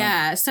what we've done.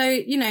 Yeah. So,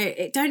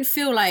 it don't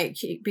feel like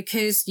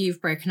because you've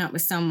broken up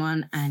with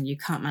someone and you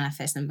can't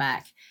manifest them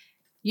back,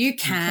 You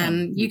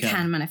can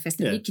manifest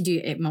it. Yeah. You can do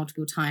it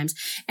multiple times.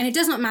 And it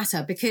does not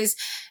matter because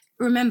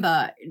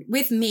remember,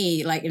 with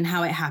me, like in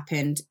how it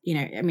happened, you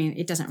know, I mean,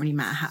 it doesn't really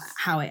matter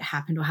how it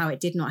happened or how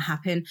it did not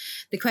happen.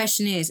 The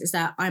question is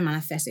that I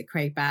manifested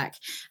Craig back.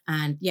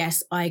 And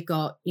yes, I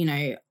got, you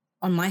know,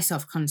 on my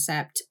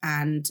self-concept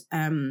and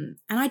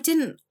I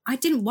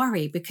didn't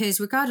worry because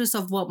regardless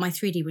of what my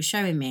 3D was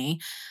showing me,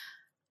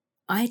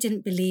 I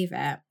didn't believe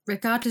it.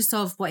 Regardless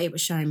of what it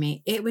was showing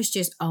me, it was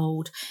just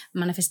old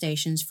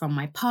manifestations from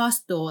my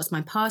past thoughts,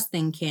 my past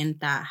thinking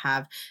that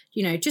have,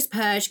 you know, just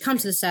purged, come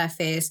to the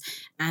surface,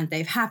 and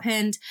they've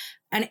happened.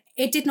 And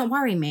it did not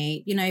worry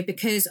me, you know,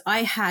 because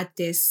I had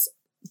this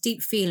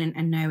deep feeling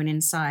and knowing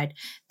inside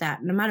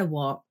that no matter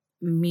what,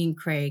 me and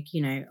Craig,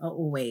 you know, are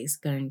always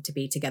going to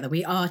be together.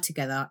 We are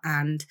together,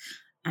 and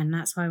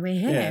that's why we're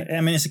here. Yeah,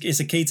 I mean, it's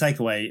a key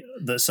takeaway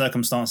that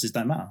circumstances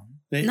don't matter.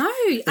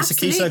 It's a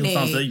key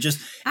circumstance that you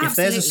just, if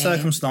there's a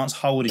circumstance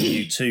holding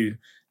you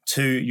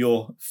to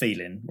your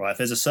feeling, right? If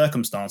there's a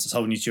circumstance that's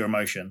holding you to your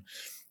emotion,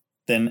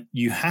 then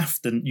you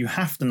have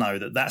to know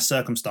that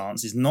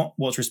circumstance is not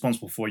what's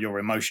responsible for your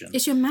emotion.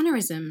 It's your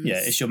mannerisms. Yeah,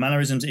 it's your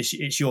mannerisms.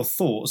 It's your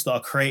thoughts that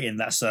are creating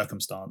that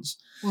circumstance.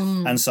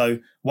 And so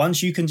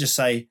once you can just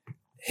say,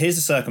 here's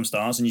the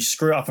circumstance, and you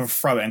screw it up and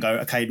throw it and go,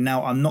 okay,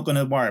 now I'm not going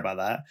to worry about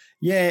that.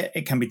 Yeah,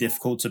 it can be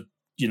difficult to,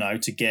 you know,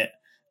 to get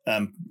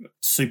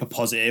super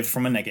positive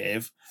from a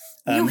negative.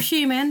 You're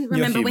human.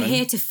 Remember, human, we're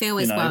here to feel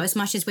as well, as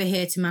much as we're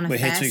here to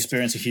manifest. We're here to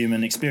experience a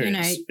human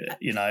experience.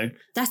 You know,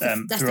 that's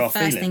the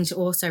first thing to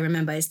also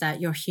remember is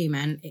that you're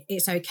human.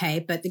 It's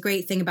okay. But the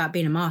great thing about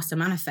being a master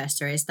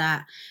manifester is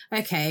that,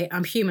 okay,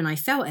 I'm human. I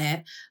felt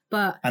it,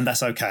 and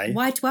that's okay.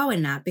 Why dwell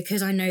in that?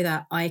 Because I know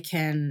that I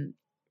can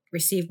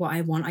receive what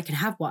I want. I can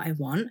have what I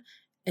want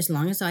as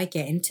long as I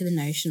get into the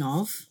notion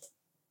of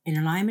in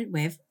alignment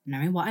with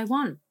knowing what I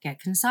want.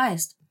 Get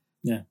concised.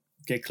 Yeah,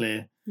 get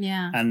clear.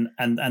 Yeah, and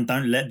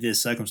don't let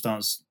this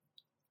circumstance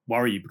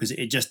worry you because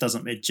it just does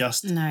not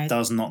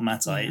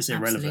matter. It's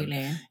irrelevant.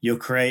 Absolutely. You're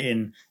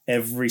creating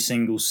every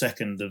single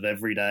second of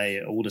every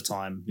day, all the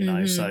time. You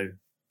know, so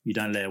you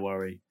don't let it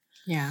worry.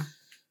 Yeah,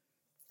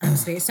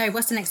 absolutely. So,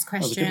 what's the next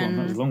question? That was a good one.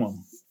 That was a long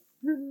one.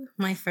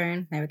 My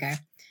phone. There we go.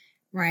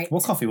 Right.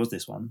 What coffee was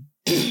this one?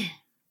 It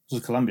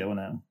was Colombia,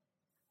 wasn't it?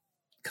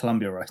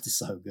 Colombia roast is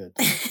so good.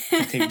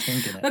 I keep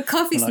drinking it. We're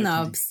coffee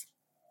snobs.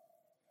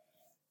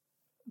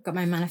 Got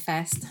my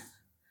manifest.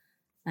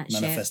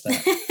 Manifest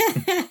shit.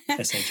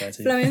 that.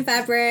 SHIT.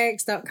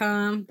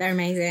 Flowingfabrics.com. They're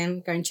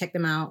amazing. Go and check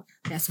them out.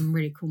 They have some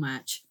really cool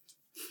merch.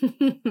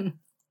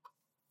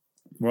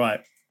 Right.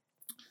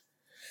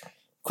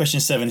 Question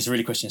 7 is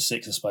really question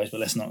 6, I suppose, but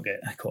let's not get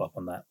caught up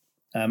on that.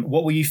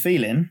 What were you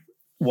feeling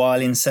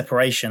while in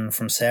separation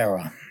from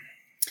Sarah?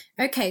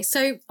 Okay,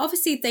 so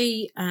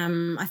obviously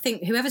I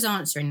think whoever's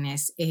answering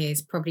this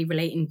is probably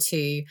relating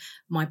to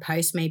my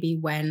post maybe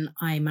when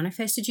I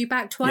manifested you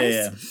back twice.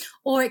 Yeah.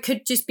 Or it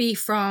could just be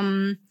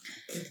from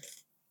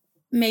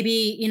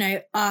maybe, you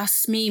know,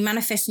 me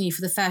manifesting you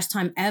for the first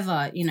time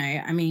ever, you know,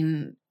 I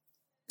mean,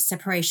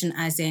 separation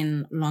as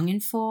in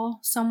longing for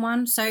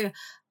someone. So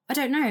I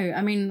don't know.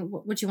 I mean,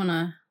 what would you want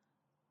to?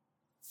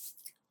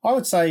 I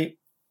would say,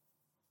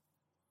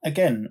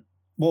 again,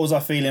 what was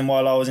I feeling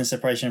while I was in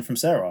separation from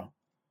Sarah?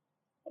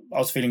 I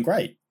was feeling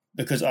great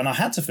and I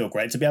had to feel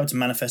great to be able to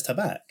manifest her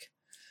back.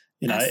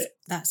 You know,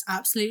 that's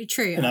absolutely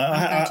true. You know,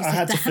 I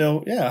had to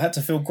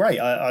feel great.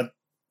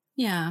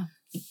 Yeah.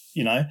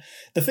 You know,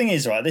 the thing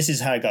is, right, this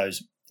is how it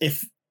goes.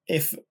 If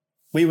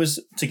we was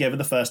together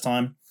the first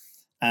time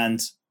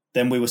and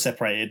then we were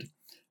separated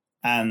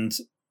and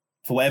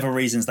for whatever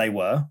reasons they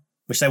were,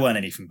 which they weren't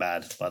anything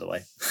bad, by the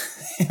way.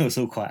 It was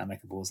all quite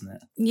amicable, wasn't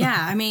it? Yeah,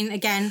 I mean,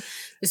 again,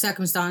 the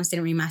circumstance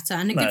didn't really matter.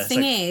 And the good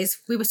thing is,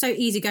 we were so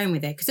easygoing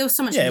with it because there was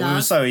so much love. Yeah, we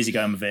were so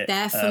easygoing with it.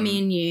 There for me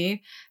and you.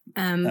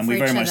 And we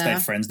very much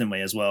stayed friends, didn't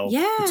we, as well?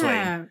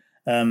 Yeah.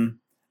 Between,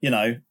 you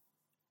know,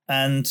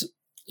 and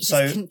he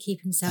just couldn't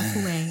keep himself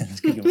away.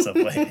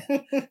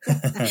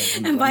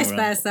 And vice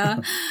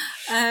versa.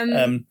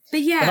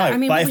 But yeah, I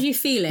mean, what were you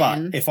feeling?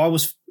 But if I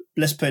was,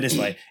 let's put it this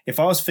way, if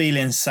I was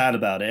feeling sad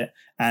about it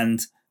and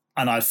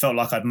I felt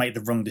like I'd made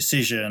the wrong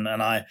decision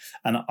and I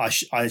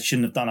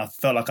shouldn't have done, I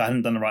felt like I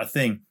hadn't done the right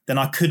thing, then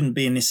I couldn't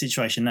be in this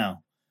situation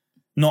now.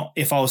 Not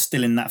if I was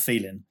still in that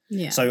feeling.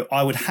 Yeah. So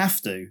I would have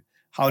to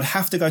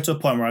go to a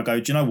point where I go,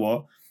 do you know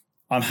what?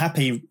 I'm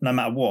happy no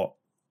matter what.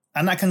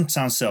 And that can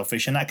sound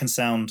selfish and that can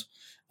sound,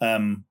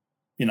 you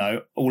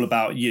know, all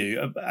about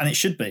you. And it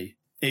should be.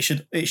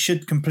 It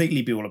should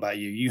completely be all about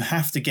you. You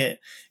have to get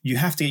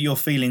your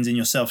feelings in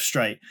yourself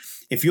straight.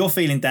 If you're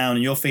feeling down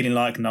and you're feeling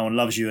like no one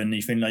loves you and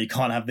you feel like you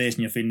can't have this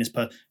and you're feeling this,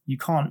 you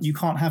can't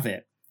have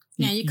it.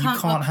 You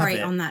can't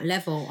operate on that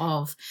level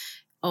of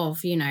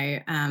you know,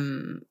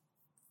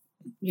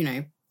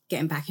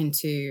 getting back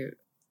into,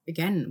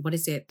 again, what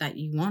is it that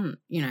you want,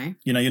 you know?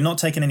 You know, you're not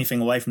taking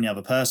anything away from the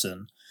other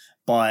person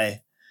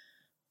by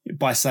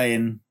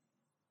saying,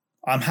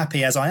 I'm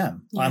happy as I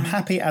am. Yeah. I'm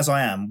happy as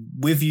I am,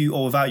 with you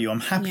or without you.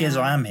 I'm happy as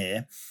I am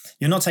here.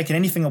 You're not taking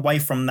anything away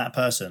from that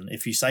person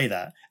if you say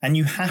that. And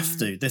you have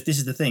to. This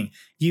is the thing.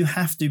 You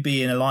have to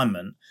be in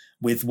alignment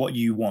with what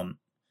you want.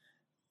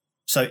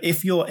 So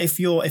if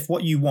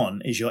what you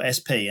want is your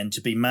SP and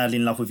to be madly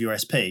in love with your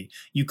SP,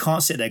 you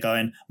can't sit there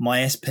going,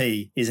 my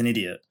SP is an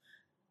idiot.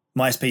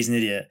 My SP is an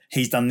idiot.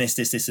 He's done this,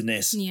 and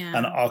this. Yeah.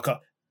 And I can't.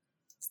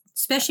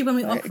 Especially when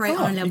we operate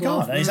on a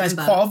level of, it's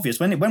quite obvious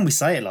when we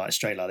say it like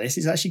straight like this.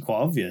 It's actually quite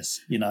obvious,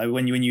 you know,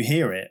 when you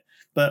hear it.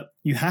 But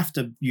you have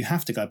to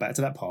go back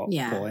to that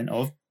point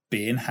of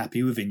being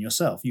happy within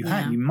yourself. You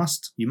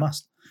must.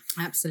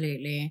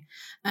 Absolutely.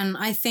 And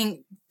I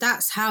think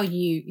that's how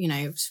you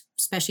know,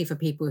 especially for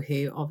people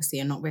who obviously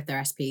are not with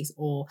their SPs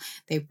or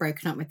they've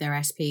broken up with their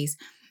SPs.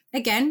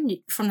 Again,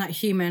 from that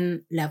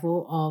human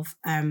level of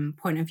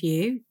point of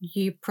view,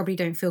 you probably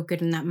don't feel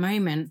good in that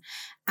moment.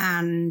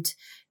 And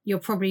you're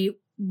probably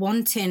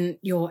wanting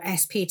your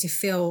SP to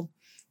feel,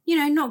 you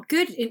know, not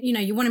good. You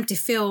know, you want him to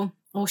feel,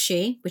 or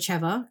she,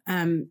 whichever,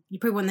 you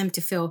probably want them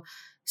to feel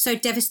so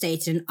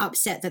devastated and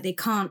upset that they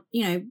can't,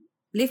 you know,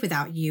 live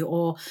without you,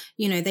 or,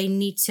 you know, they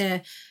need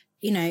to,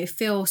 you know,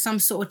 feel some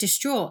sort of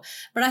distraught.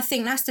 But I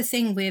think that's the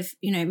thing with,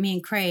 you know, me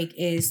and Craig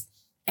is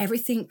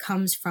everything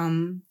comes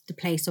from the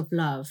place of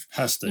love.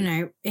 Has to. You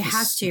know, it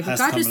has to,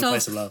 regardless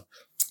of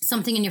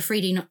something in your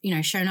 3D, you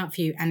know, showing up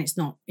for you and it's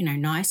not, you know,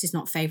 nice, it's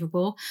not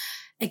favorable.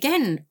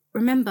 Again,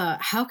 remember,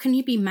 how can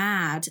you be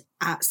mad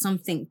at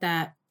something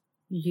that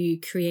you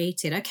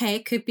created? Okay,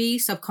 it could be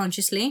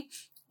subconsciously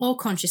or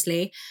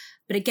consciously.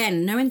 But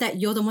again, knowing that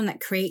you're the one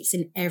that creates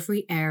in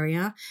every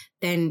area,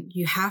 then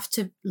you have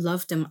to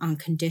love them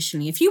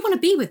unconditionally. If you want to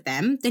be with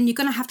them, then you're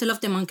going to have to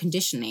love them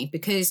unconditionally.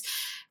 Because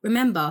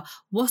remember,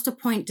 what's the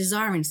point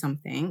desiring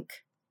something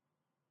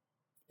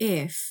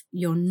if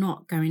you're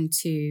not going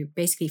to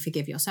basically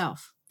forgive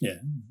yourself? Yeah.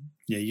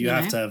 You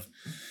have to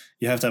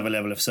have a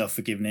level of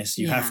self-forgiveness.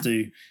 You have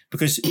to,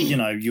 because, you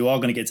know, you are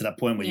going to get to that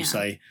point where you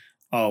say,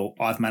 oh,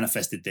 I've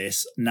manifested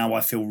this. Now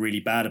I feel really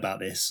bad about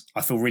this.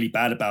 I feel really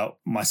bad about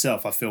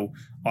myself. I feel,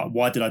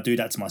 why did I do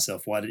that to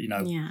myself? Why did, you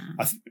know,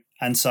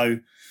 and so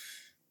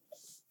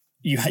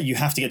you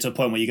have to get to a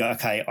point where you go,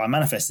 okay, I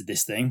manifested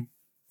this thing,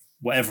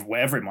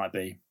 whatever it might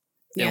be,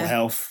 ill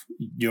health,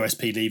 your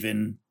SP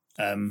leaving,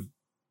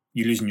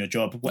 you losing your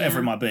job,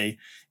 whatever it might be.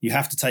 You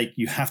have to take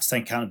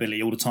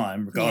accountability all the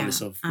time, regardless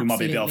of, we might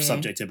be a bit off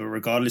subject here, but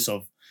regardless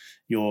of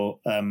your,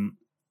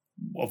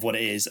 of what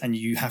it is, and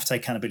you have to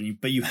take accountability,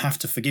 but you have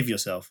to forgive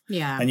yourself.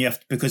 And you have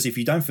to, because if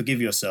you don't forgive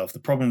yourself, the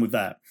problem with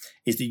that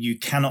is that you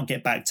cannot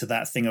get back to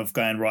that thing of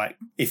going, right,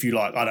 if you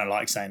like, I don't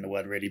like saying the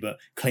word really, but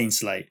clean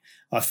slate.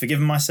 I've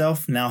forgiven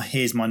myself. Now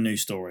here's my new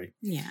story.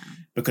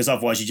 Because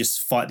otherwise you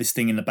just fight this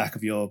thing in the back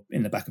of your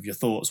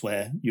thoughts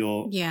where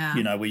you're,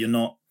 you know, where you're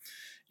not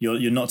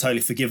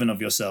totally forgiven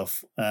of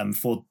yourself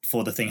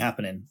for the thing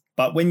happening.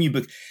 But when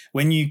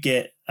you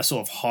get a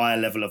sort of higher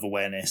level of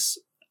awareness,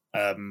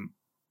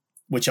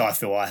 which I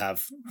feel I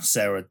have,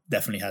 Sarah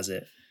definitely has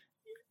it.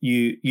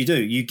 You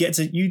get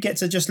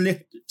to just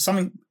lift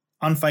something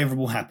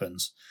unfavorable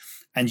happens,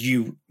 and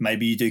you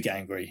do get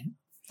angry.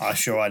 I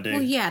do.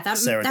 Well, yeah,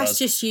 that's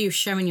just you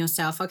showing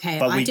yourself. Okay,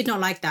 I did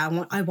not like that.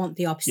 I want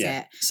the opposite.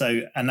 Yeah.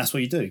 So, and that's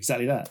what you do,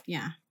 exactly that.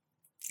 Yeah.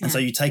 And so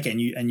you take it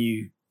and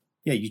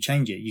you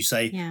change it. You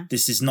say,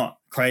 this is not,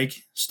 Craig,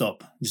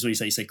 stop. This is what you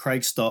say. You say,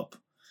 Craig, stop.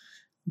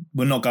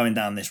 We're not going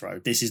down this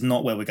road. This is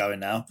not where we're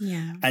going now.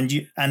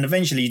 And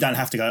eventually you don't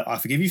have to go, I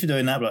forgive you for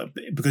doing that, but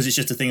because it's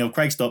just a thing of,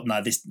 Craig, stop,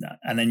 no,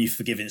 and then you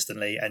forgive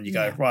instantly and you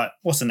go, right,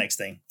 what's the next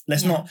thing?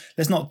 Let's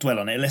not dwell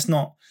on it. Let's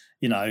not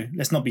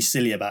be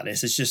silly about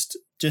this. It's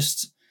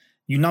just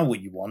you know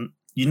what you want,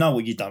 you know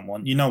what you don't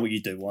want, you know what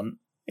you do want.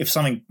 If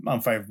something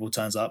unfavorable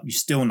turns up, you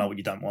still know what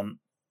you don't want.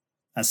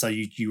 And so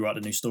you write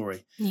a new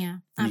story. Yeah,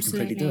 and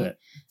absolutely. You completely do it.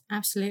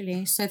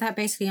 Absolutely. So that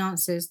basically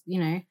answers, you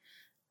know,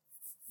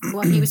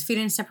 what he was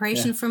feeling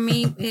separation from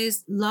me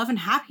is love and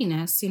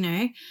happiness, you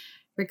know,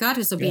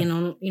 regardless of being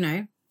on, you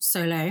know,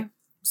 solo,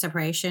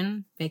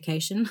 separation,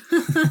 vacation,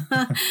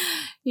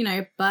 you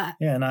know, but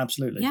yeah, no,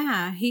 absolutely.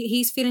 Yeah,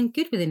 he's feeling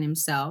good within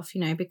himself, you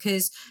know,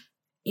 because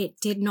it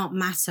did not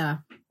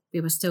matter.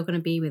 We were still going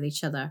to be with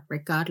each other,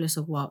 regardless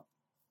of what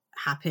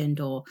happened,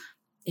 or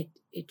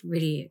it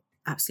really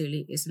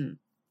absolutely isn't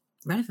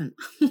relevant.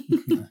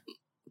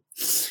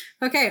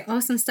 Okay,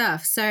 awesome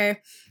stuff. So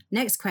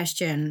next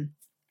question.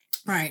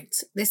 Right.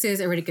 This is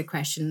a really good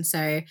question.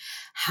 So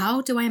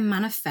how do I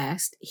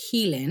manifest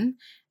healing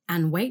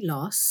and weight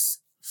loss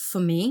for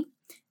me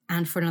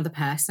and for another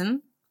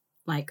person,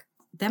 like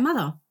their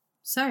mother?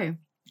 So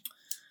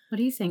what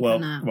do you think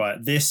on that?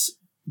 Right. This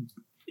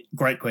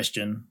great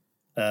question.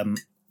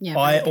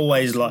 I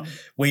always like,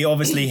 we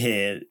obviously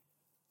hear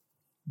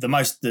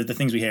the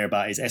things we hear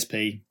about is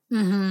SP,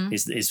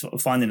 is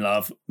finding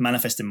love,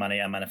 manifesting money,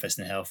 and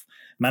manifesting health.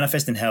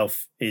 Manifesting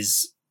health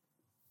is,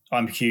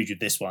 I'm huge with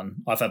this one.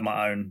 I've had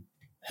my own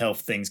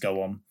health things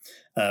go on,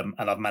 and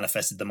I've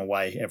manifested them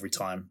away every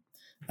time,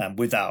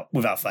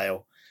 without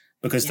fail,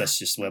 because that's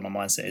just where my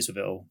mindset is with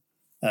it all.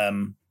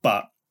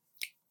 But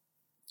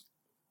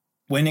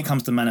when it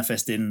comes to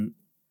manifesting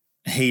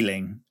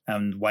healing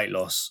and weight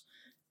loss,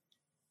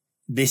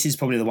 this is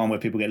probably the one where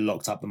people get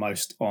locked up the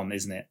most on,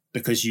 isn't it?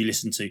 Because you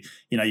listen to,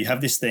 you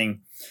have this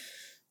thing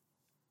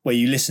where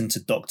you listen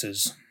to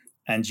doctors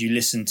and you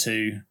listen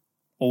to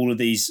all of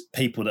these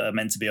people that are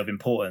meant to be of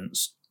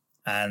importance,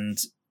 and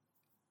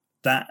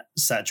that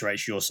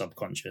saturates your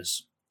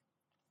subconscious.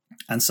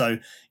 And so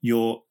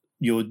you're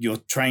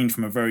trained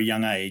from a very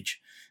young age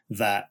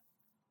that,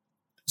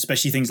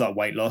 especially things like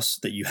weight loss,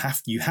 that you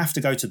have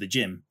to go to the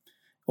gym,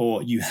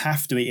 or you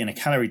have to eat in a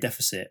calorie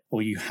deficit,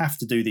 or you have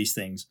to do these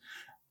things.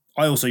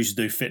 I also used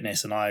to do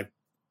fitness, and I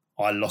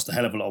lost a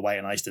hell of a lot of weight,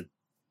 and I used to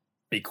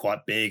be quite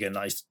big, and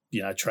I used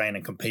to, train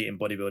and compete in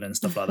bodybuilding and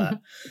stuff like that.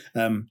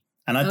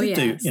 And I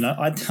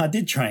I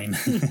did train.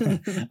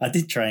 I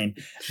did train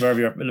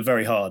very,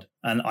 very hard,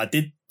 and I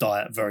did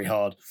diet very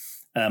hard.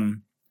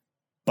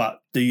 But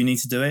do you need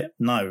to do it?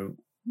 No.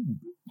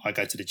 I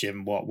go to the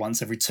gym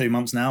once every 2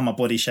 months now. My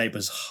body shape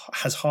has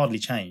hardly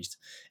changed.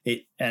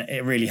 It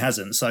really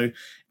hasn't. So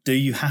do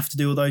you have to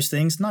do all those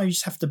things? No, you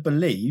just have to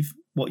believe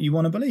what you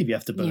want to believe. You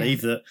have to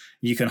believe that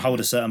you can hold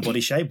a certain body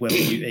shape, whether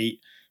you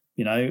eat,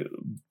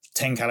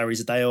 10 calories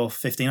a day or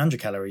 1,500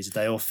 calories a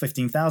day or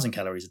 15,000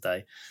 calories a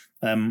day.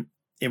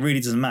 It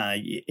really doesn't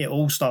matter. It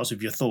all starts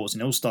with your thoughts,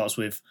 and it all starts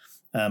with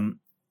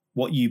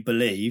what you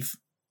believe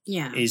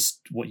is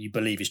what you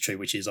believe is true,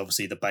 which is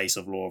obviously the base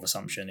of law of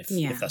assumption, if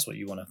that's what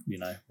you want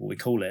to, what we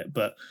call it.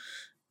 But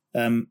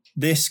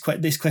this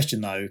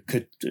question though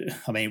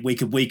we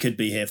could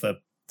be here for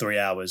 3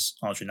 hours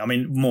answering. I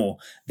mean, more.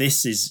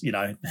 This is,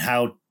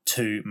 how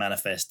to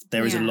manifest.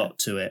 There is a lot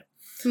to it.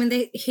 I mean,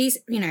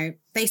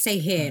 they say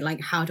here,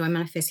 like, how do I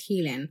manifest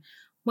healing?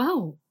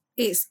 Well,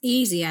 it's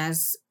easy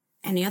as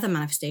any other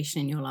manifestation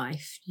in your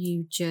life.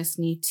 You just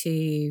need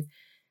to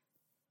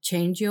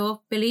change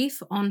your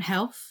belief on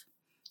health,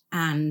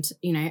 and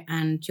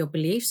and your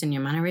beliefs and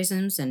your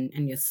mannerisms and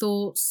your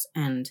thoughts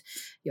and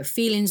your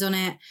feelings on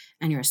it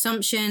and your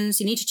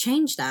assumptions. You need to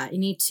change that. You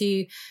need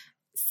to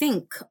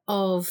think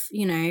of,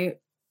 you need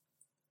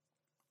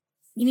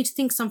to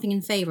think something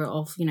in favor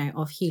of,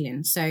 of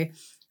healing. So,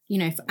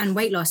 and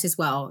weight loss as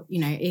well.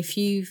 If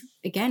you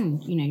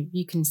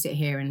can sit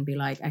here and be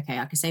like, okay,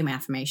 I can say my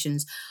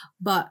affirmations,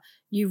 but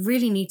you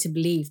really need to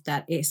believe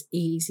that it's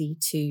easy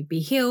to be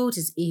healed.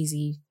 It's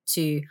easy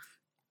to,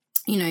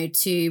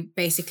 to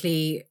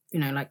basically,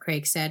 like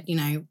Craig said,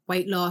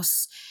 weight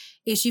loss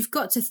is, you've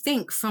got to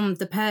think from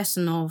the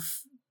person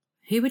of,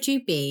 who would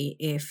you be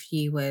if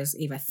you was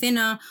either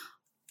thinner,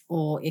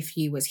 or if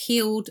you was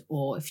healed,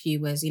 or if you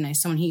was,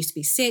 someone who used to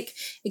be sick.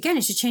 Again,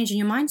 it's just changing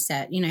your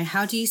mindset.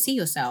 How do you see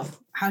yourself?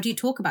 How do you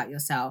talk about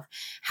yourself?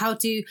 How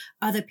do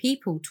other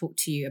people talk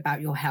to you about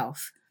your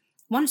health?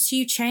 Once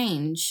you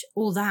change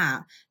all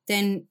that,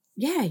 then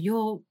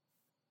you're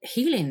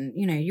healing,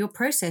 your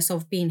process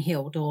of being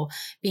healed or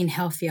being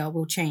healthier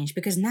will change,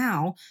 because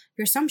now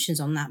your assumptions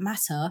on that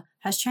matter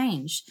has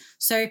changed.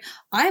 So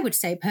I would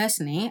say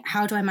personally,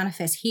 how do I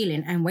manifest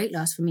healing and weight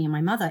loss for me and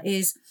my mother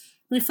is,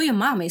 for your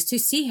mum, is to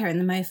see her in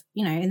the most,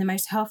 in the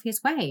most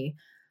healthiest way.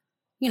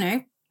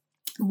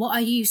 What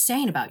are you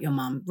saying about your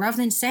mum? Rather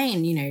than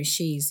saying,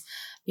 she's,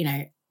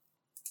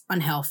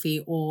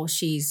 unhealthy, or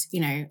she's,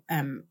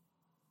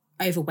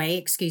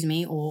 overweight,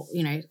 or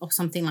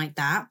something like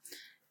that.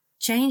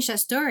 Change that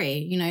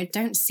story.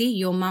 Don't see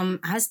your mum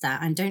as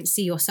that, and don't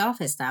see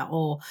yourself as that,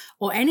 or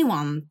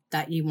anyone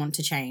that you want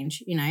to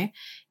change,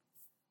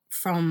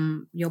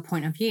 from your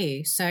point of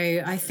view. So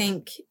I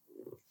think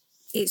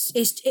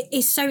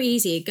it's so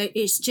easy.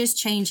 It's just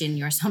changing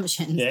your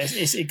assumptions. Yeah,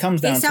 it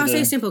comes down to... It sounds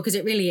so simple, because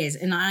it really is.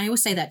 And I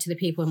always say that to the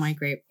people in my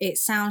group. It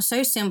sounds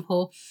so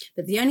simple,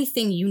 but the only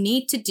thing you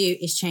need to do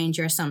is change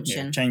your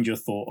assumption. Yeah, change your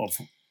thought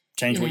of...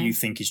 Change what you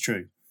think is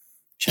true.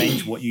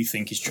 Change what you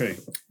think is true.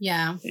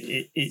 Yeah.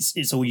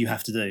 It's all you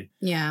have to do.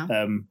 Yeah.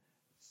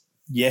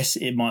 Yes,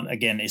 it might,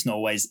 again, it's not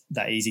always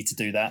that easy to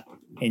do that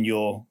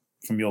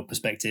from your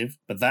perspective,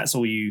 but that's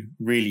all you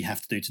really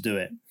have to do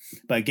it.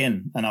 But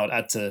again, and I would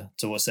add to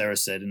what Sarah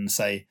said and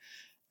say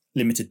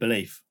limited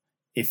belief.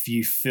 If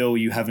you feel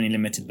you have any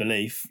limited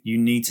belief, you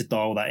need to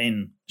dial that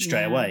in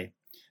straight away.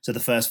 So the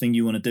first thing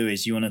you want to do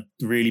is you want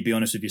to really be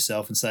honest with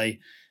yourself and say,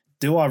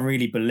 do I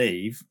really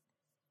believe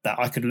that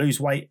I could lose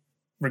weight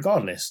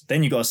regardless?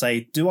 Then you got to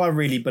say, do I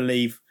really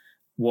believe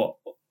what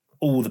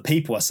all the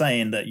people are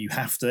saying, that you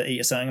have to eat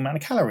a certain amount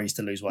of calories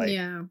to lose weight?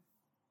 Yeah.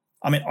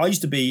 I mean, I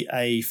used to be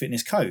a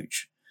fitness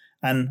coach,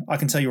 and I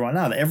can tell you right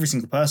now that every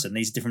single person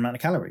needs a different amount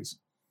of calories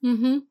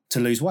to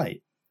lose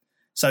weight.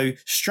 So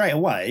straight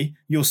away,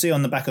 you'll see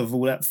on the back of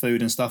all that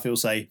food and stuff, it'll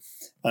say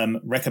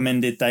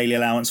recommended daily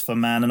allowance for a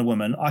man and a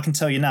woman. I can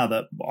tell you now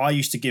that I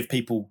used to give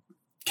people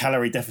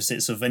calorie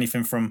deficits of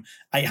anything from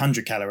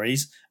 800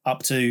 calories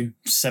up to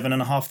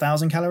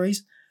 7,500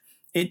 calories.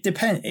 It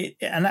depends.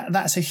 And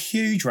that's a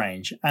huge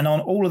range. And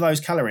on all of those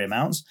calorie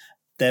amounts,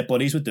 their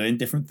bodies were doing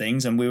different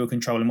things, and we were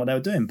controlling what they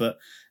were doing. But,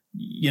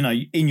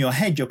 in your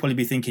head, you'll probably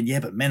be thinking, yeah,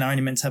 but men are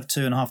only meant to have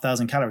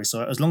 2,500 calories.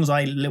 So as long as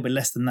I eat a little bit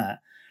less than that,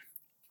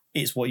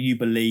 it's what you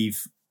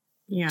believe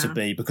to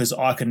be, because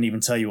I couldn't even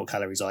tell you what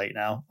calories I eat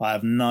now. I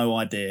have no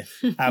idea,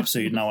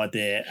 absolutely no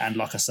idea. And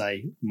like I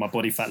say, my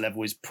body fat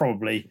level is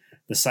probably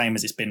the same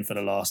as it's been for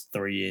the last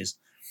 3 years,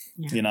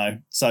 you know,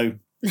 so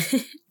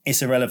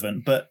it's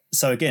irrelevant. But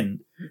so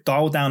again,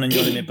 dial down on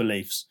your limit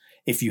beliefs.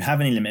 If you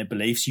have any limited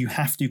beliefs, you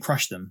have to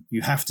crush them.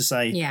 You have to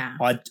say,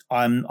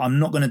 I'm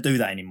not going to do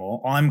that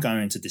anymore. I'm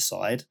going to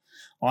decide.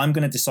 I'm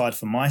going to decide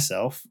for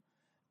myself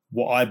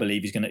what I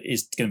believe is going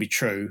to be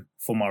true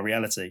for my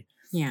reality.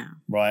 Yeah.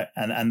 Right.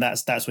 And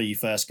that's where you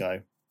first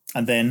go.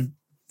 And then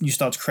you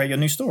start to create your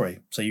new story.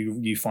 So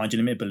you find your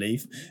limited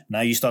belief.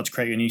 Now you start to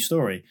create your new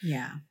story.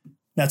 Yeah.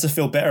 Now, to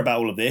feel better about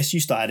all of this, you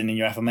start adding in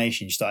your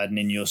affirmation, you start adding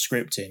in your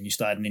scripting, you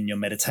start adding in your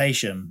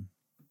meditation.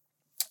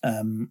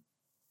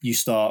 You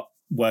start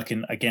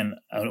working, again,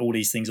 all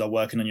these things are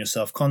working on your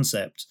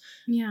self-concept.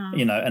 Yeah.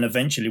 You know, and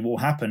eventually what will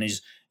happen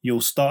is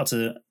you'll start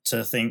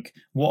to think,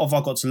 what have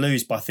I got to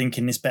lose by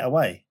thinking this better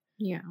way?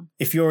 Yeah.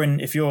 If you're in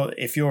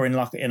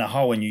like in a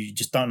hole and you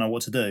just don't know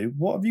what to do,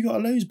 what have you got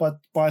to lose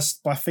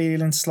by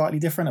feeling slightly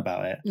different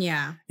about it?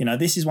 Yeah. You know,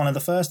 this is one of the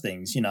first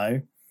things, you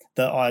know,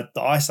 that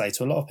I say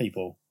to a lot of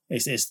people.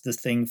 It's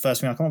the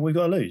first thing I come up with, we've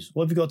got to lose.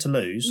 What have you got to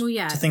lose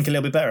to think a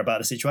little bit better about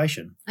the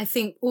situation? I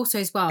think also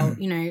as well,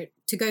 you know,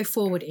 to go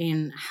forward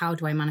in how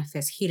do I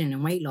manifest healing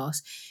and weight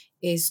loss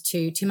is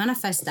to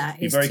manifest that.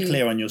 Be very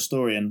clear on your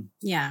story and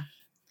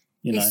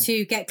is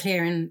to get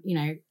clear and, you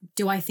know,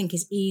 do I think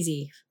it's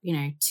easy, you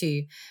know,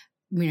 to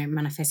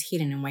manifest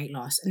healing and weight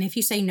loss? And if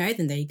you say no,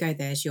 then there you go.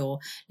 There's your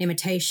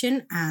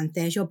limitation and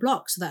there's your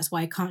block. So that's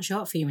why it can't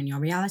show up for you in your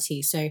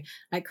reality. So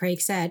like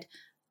Craig said,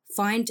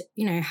 find,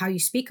 you know, how you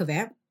speak of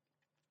it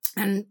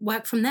and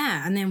work from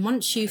there. And then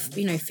once you,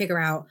 you know, figure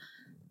out,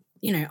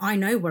 you know, I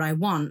know what I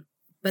want,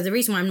 but the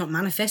reason why I'm not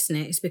manifesting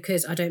it is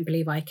because I don't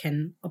believe I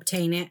can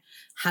obtain it,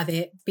 have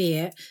it, be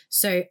it.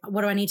 So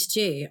what do I need to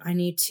do? I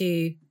need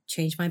to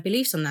change my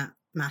beliefs on that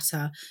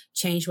matter,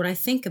 change what I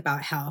think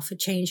about health,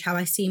 change how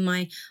I see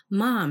my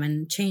mom,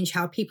 and change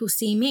how people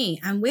see me.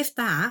 And with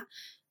that,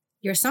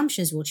 your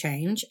assumptions will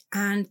change,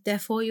 and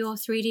therefore your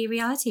 3D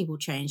reality will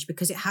change,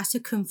 because it has to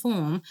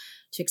conform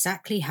to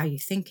exactly how you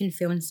think and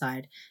feel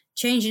inside.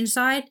 Change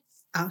inside,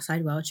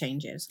 outside world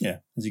changes. Yeah,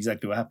 that's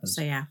exactly what happens.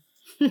 So yeah,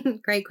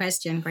 great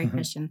question. Great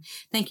question.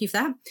 Thank you for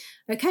that.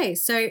 Okay,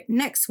 so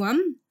next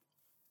one.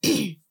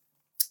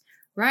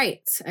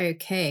 Right.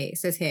 Okay, it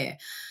says here,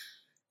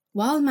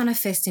 while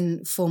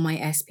manifesting for my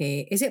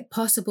SP, is it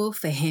possible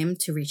for him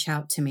to reach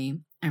out to me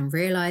and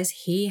realize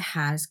he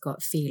has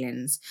got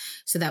feelings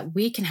so that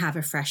we can have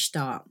a fresh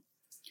start?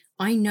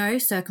 I know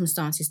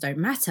circumstances don't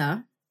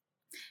matter,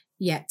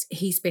 yet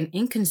he's been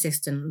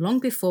inconsistent long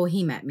before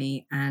he met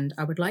me, and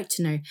I would like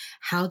to know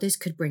how this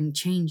could bring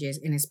changes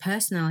in his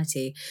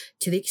personality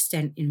to the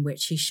extent in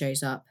which he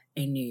shows up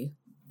a new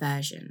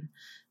version.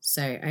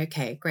 So,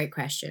 okay, great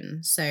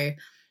question. So,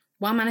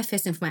 while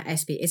manifesting for my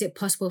SP, is it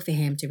possible for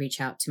him to reach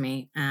out to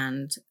me?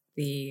 And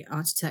the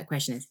answer to that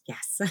question is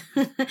yes.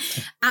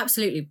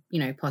 Absolutely,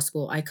 you know,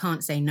 possible. I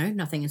can't say no,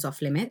 nothing is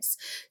off limits.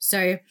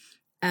 So,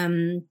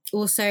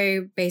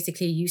 also,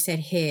 basically, you said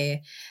here,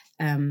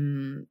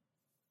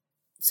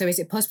 so is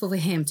it possible for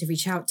him to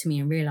reach out to me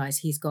and realize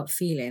he's got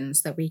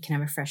feelings that we can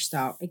have a fresh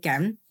start?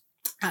 Again,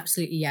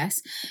 absolutely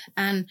yes.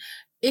 And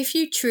if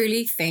you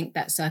truly think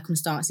that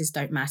circumstances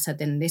don't matter,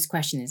 then this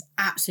question is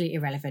absolutely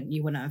irrelevant.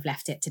 You wouldn't have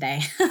left it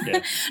today.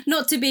 Yeah.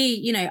 Not to be,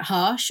 you know,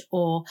 harsh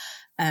or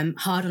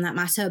hard on that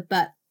matter,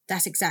 but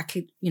that's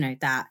exactly, you know,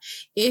 that.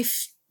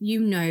 If you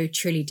know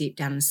truly deep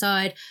down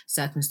inside,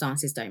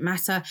 circumstances don't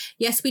matter.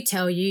 Yes, we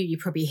tell you, you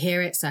probably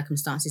hear it,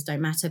 circumstances don't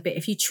matter. But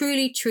if you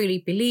truly,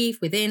 truly believe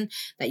within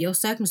that your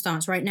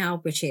circumstance right now,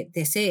 which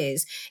this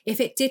is, if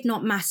it did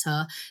not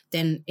matter,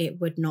 then it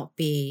would not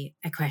be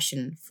a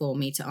question for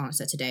me to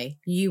answer today.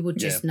 You would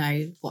just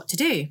know what to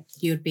do.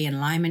 You would be in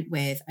alignment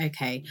with,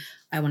 okay,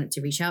 I want it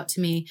to reach out to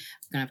me.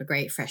 I'm going to have a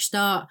great fresh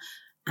start,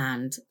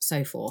 and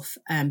so forth.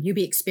 You'll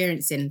be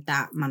experiencing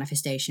that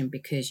manifestation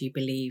because you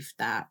believe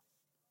that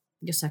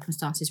your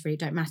circumstances really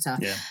don't matter.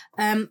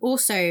 Yeah.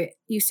 Also,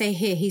 you say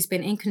here he's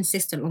been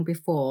inconsistent long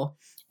before.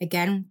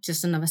 Again,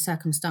 just another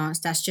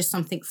circumstance. That's just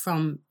something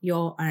from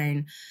your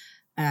own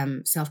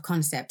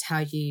self-concept, how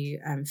you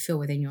feel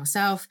within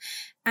yourself.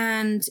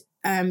 And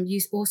you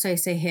also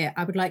say here,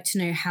 I would like to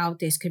know how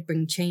this could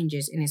bring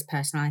changes in his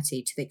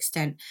personality to the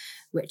extent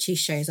which he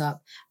shows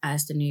up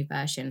as the new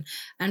version.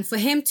 And for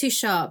him to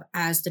show up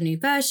as the new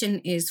version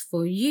is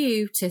for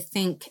you to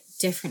think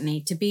differently,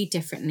 to be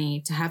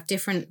differently, to have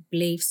different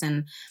beliefs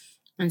and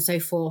so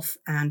forth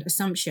and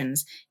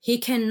assumptions. He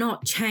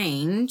cannot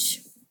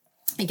change.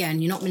 Again,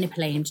 you're not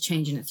manipulating to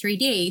change in a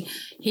 3D.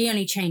 He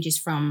only changes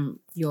from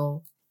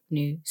your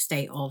new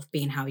state of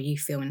being how you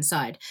feel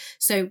inside.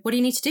 So what do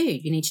you need to do?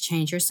 You need to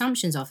change your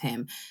assumptions of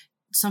him,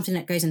 something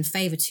that goes in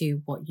favor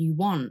to what you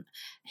want.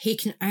 He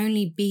can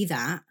only be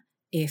that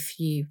if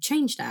you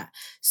change that.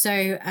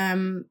 So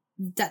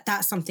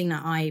that's something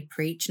that I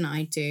preach and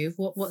I do.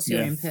 What's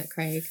your input,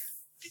 Craig?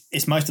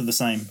 It's most of the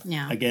same.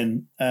 Yeah.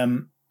 Again,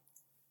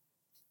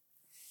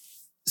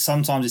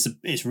 sometimes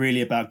it's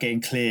really about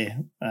getting clear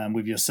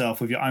with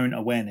yourself, with your own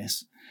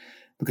awareness,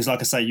 because like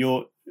I say,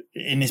 you're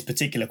in this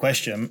particular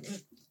question.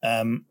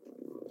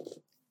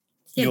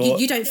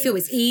 You don't feel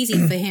it's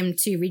easy for him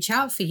to reach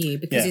out for you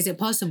because is it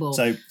possible?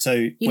 So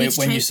you need to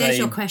change, you say, there's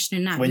your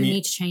question now. You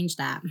need to change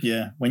that.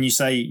 Yeah, when you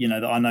say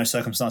that I know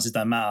circumstances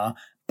don't matter,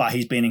 but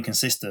he's being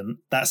inconsistent,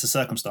 that's a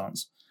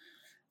circumstance,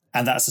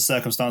 and that's the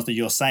circumstance that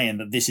you're saying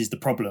that this is the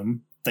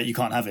problem, that you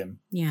can't have him.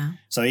 Yeah.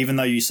 So even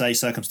though you say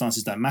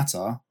circumstances don't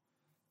matter,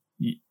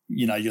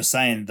 you're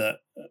saying that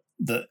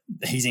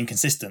he's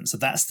inconsistent. So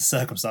that's the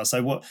circumstance.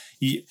 So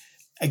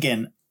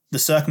the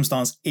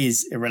circumstance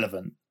is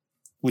irrelevant,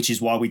 which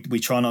is why we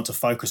try not to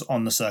focus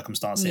on the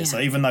circumstance here. So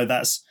even though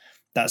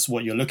that's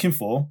what you're looking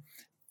for,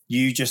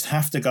 you just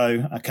have to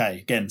go, okay,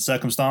 again,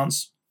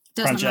 circumstance,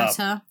 doesn't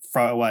matter. Up,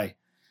 throw it away.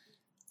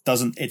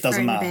 It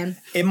doesn't matter.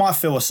 It might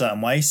feel a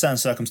certain way. Certain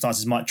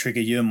circumstances might trigger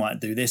you and might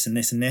do this and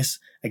this and this.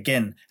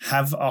 Again,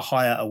 have a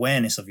higher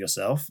awareness of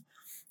yourself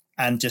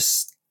and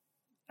just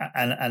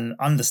and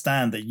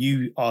understand that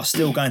you are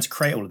still going to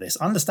create all of this.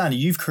 Understand that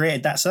you've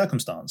created that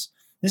circumstance.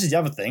 This is the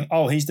other thing.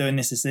 Oh, he's doing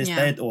this,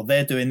 they're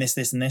doing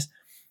this, and this.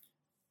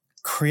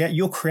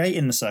 You're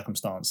creating the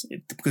circumstance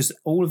because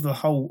all of the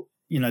whole,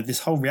 this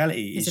whole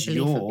reality is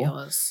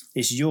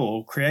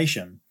your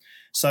creation.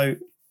 So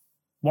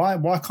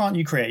why can't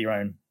you create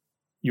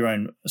your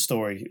own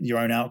story, your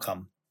own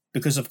outcome?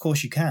 Because of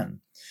course you can.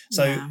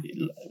 So,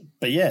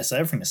 so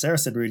everything that Sarah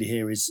said really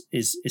here is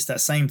that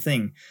same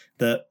thing,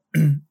 that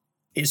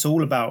it's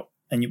all about,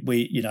 and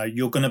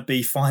you're going to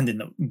be finding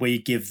that we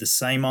give the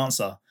same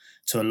answer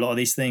to a lot of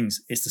these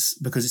things.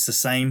 Because it's the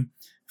same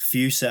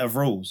few set of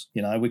rules.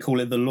 We call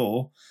it the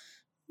law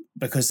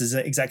because it's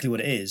exactly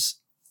what it is.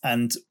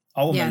 And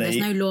ultimately,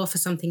 there's no law for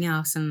something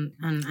else, and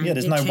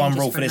there's no one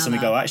rule for this. And we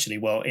go, actually,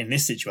 well, in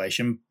this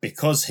situation,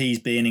 because he's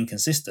being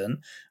inconsistent,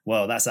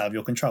 well, that's out of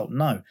your control.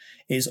 No,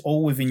 it's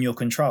all within your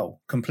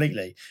control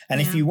completely. And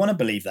if you want to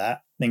believe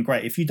that, then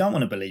great. If you don't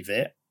want to believe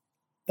it,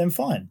 then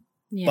fine.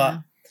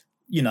 But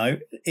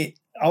it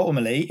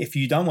ultimately, if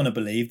you don't want to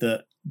believe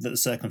that the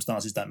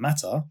circumstances don't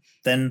matter,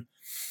 then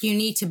you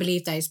need to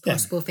believe that it's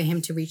possible for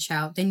him to reach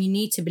out. Then you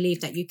need to believe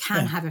that you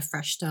can have a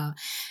fresh start.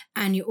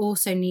 And you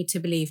also need to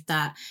believe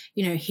that,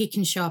 he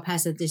can show up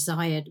as a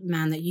desired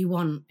man that you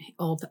want,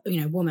 or,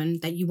 woman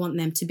that you want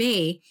them to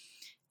be.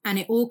 And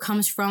it all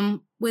comes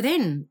from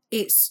within.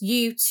 It's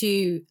you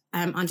to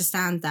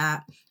understand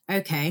that,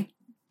 okay,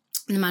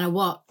 no matter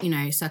what,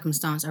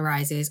 circumstance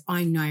arises,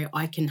 I know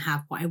I can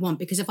have what I want.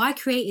 Because if I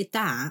created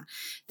that,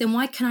 then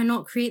why can I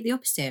not create the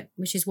opposite,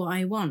 which is what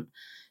I want?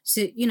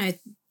 So,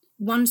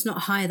 one's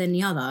not higher than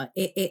the other.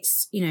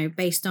 It's,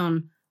 based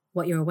on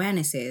what your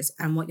awareness is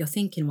and what you're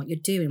thinking, what you're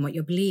doing, what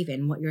you're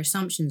believing, what your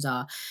assumptions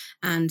are.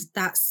 And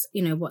that's,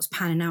 what's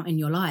panning out in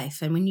your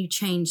life. And when you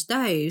change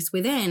those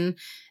within,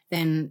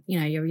 then,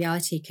 your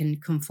reality can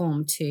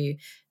conform to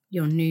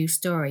your new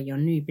story, your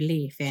new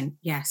belief in,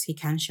 yes, he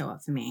can show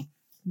up for me.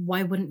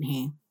 Why wouldn't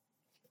he?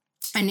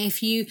 And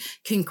if you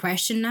can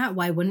question that,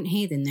 why wouldn't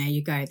he? Then there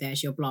you go.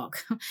 There's your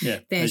block. Yeah,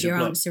 there's your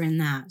answer in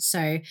that.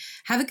 So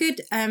have a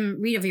good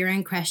read of your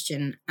own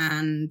question.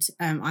 And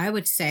I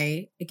would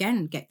say,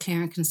 again, get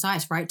clear and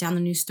concise. Write down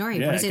the new story.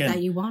 What is it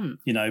that you want?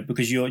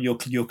 Because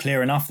you're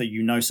clear enough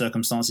that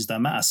circumstances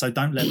don't matter. So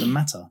don't let them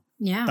matter.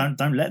 Yeah.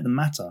 Don't let them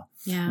matter.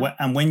 Yeah.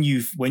 And when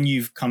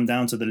you've come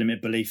down to the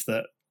limit belief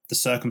that the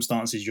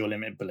circumstance is your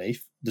limit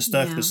belief, the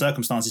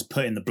circumstance is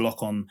putting the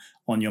block on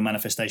your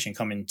manifestation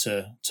coming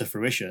to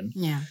fruition.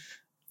 Yeah.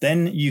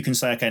 Then you can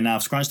say, okay, now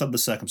I've scrunched up the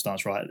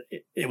circumstance, right?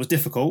 It was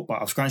difficult,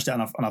 but I've scrunched it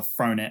and I've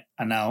thrown it.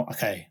 And now,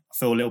 okay, I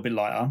feel a little bit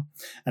lighter.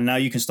 And now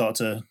you can start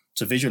to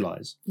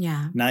visualize.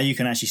 Yeah. Now you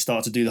can actually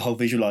start to do the whole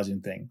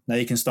visualizing thing. Now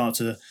you can start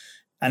to,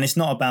 and it's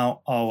not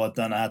about, I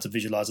don't know how to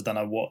visualize. I don't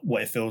know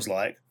what it feels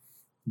like.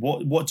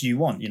 What do you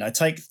want?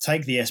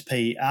 Take the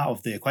SP out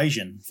of the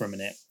equation for a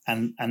minute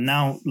and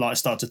now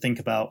start to think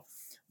about,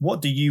 what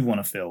do you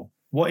want to feel?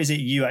 What is it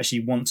you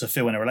actually want to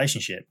feel in a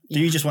relationship? Do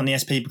you just want the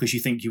SP because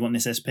you think you want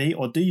this SP,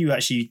 or do you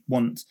actually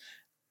want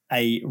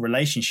a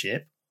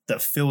relationship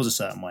that feels a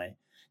certain way?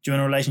 Do you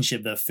want a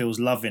relationship that feels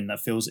loving, that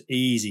feels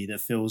easy,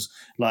 that feels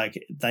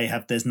like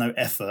there's no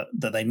effort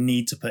that they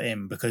need to put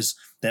in because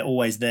they're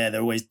always there,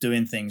 they're always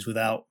doing things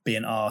without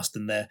being asked,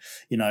 and they're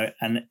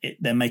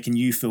making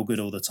you feel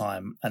good all the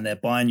time, and they're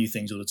buying you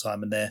things all the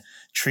time, and they're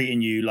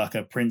treating you like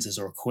a princess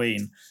or a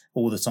queen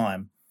all the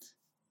time.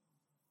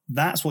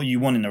 That's what you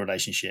want in a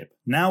relationship.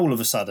 Now, all of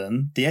a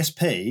sudden, the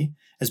SP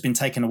has been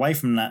taken away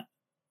from that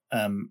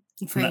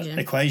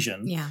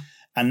equation. Yeah.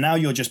 And now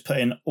you're just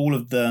putting all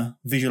of the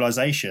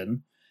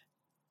visualization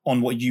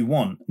on what you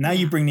want. Now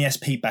you bring the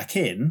SP back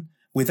in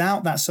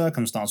without that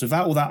circumstance,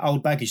 without all that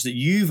old baggage that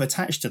you've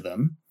attached to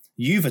them.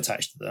 You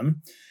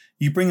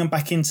bring them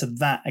back into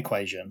that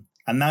equation.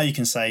 And now you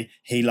can say,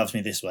 he loves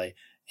me this way.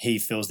 He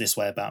feels this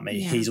way about me.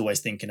 Yeah. He's always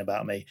thinking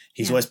about me.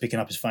 He's always picking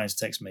up his phone to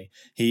text me.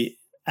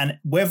 And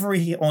whether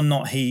he or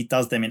not he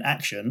does them in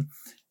action,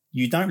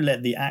 you don't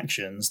let the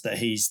actions that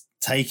he's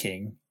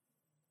taking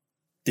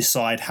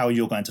decide how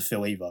you're going to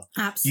feel either.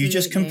 Absolutely. You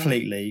just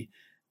completely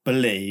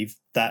believe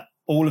that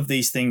all of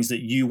these things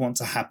that you want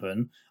to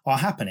happen are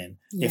happening.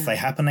 Yeah. If they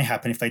happen, they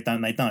happen. If they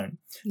don't, they don't.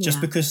 Just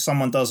Yeah. because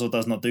someone does or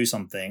does not do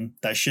something,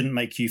 that shouldn't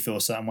make you feel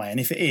a certain way. And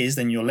if it is,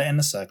 then you're letting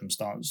the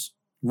circumstance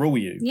rule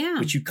you, Yeah.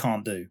 which you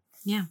can't do.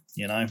 Yeah.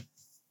 You know?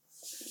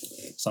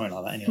 Something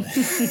like that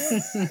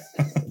anyway.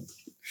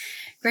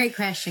 Great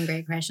question.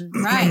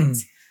 Right.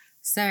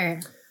 So,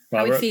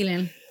 how are we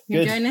feeling? You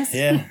good. enjoying this?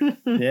 Yeah.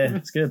 Yeah,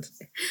 it's good.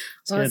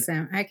 It's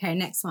awesome. Good. Okay,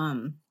 next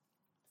one.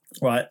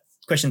 Right.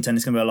 Question 10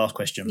 is going to be our last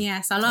question.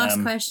 Yes, our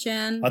last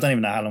question. I don't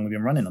even know how long we've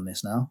been running on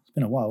this now. It's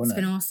been a while, hasn't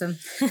it? It's been awesome.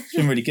 It's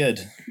been really good.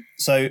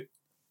 So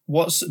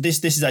what's this?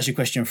 This is actually a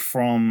question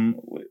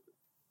from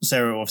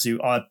Sarah. Obviously,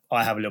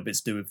 I have a little bit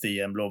to do with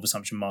the Law of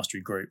Assumption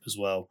Mastery group as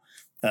well.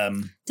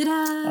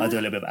 Ta-da! I do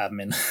a little bit of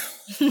admin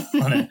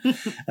on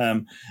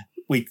it.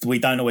 We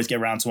don't always get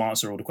around to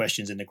answer all the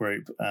questions in the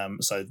group.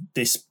 So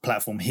this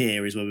platform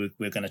here is where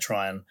we're going to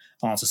try and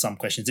answer some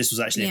questions. This was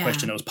actually a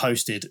question that was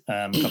posted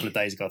a couple of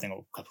days ago, I think,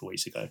 or a couple of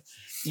weeks ago.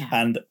 Yeah.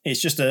 And it's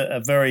just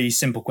a very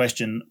simple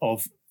question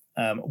of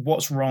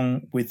what's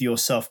wrong with your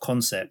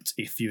self-concept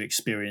if you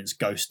experience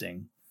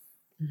ghosting?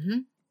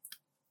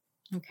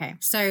 Mm-hmm. Okay.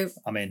 So,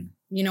 I mean,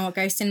 you know what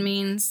ghosting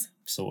means?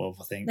 Sort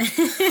of, I think.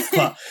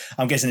 But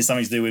I'm guessing it's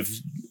something to do with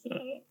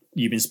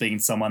you've been speaking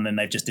to someone and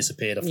they've just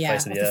disappeared off the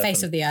face of the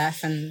earth. Of the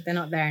earth, and they're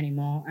not there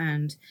anymore,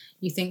 and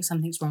you think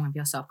something's wrong with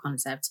your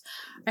self-concept.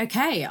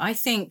 Okay, I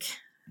think...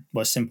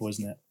 Well, it's simple,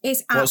 isn't it?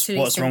 It's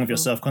absolutely What's wrong with your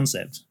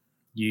self-concept?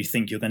 You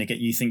think you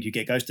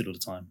get ghosted all the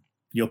time.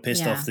 You're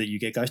pissed off that you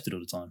get ghosted all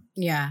the time.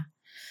 Yeah.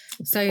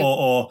 So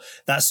or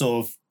that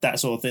sort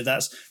of thing.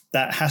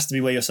 That has to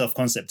be where your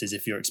self-concept is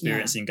if you're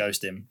experiencing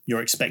ghosting.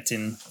 You're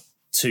expecting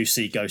to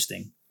see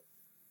ghosting.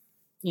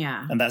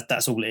 Yeah. And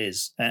that's all it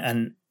is.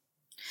 And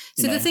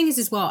so the thing is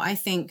as well, I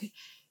think,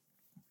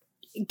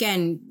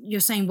 again, you're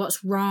saying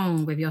what's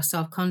wrong with your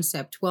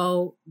self-concept.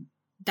 Well,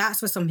 that's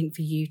for something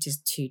for you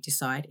to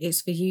decide.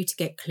 It's for you to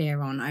get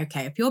clear on,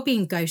 okay, if you're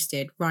being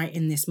ghosted right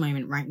in this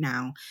moment right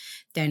now,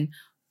 then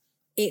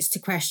it's to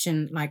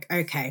question like,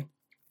 okay,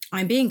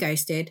 I'm being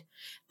ghosted,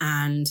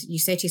 and you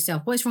say to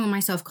yourself, what's wrong with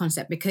my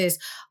self-concept? Because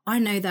I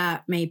know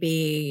that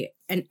maybe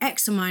an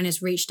ex of mine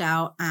has reached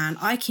out and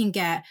I can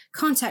get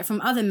contact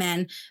from other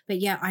men, but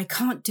yeah, I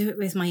can't do it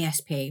with my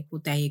SP.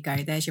 Well, there you go.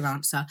 There's your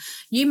answer.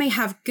 You may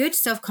have good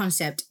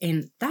self-concept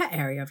in that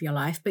area of your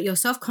life, but your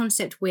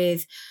self-concept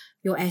with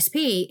your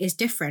SP is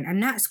different.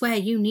 And that's where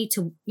you need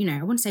to,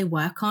 I wouldn't say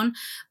work on,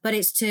 but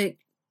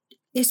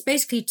it's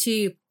basically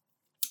to,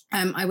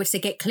 I would say,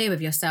 get clear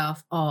with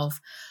yourself of,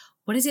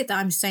 what is it that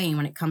I'm saying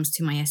when it comes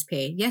to my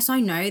SP? Yes, I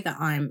know that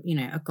I'm,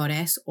 a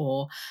goddess,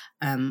 or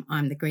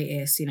I'm the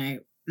greatest,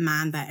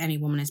 man that any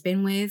woman has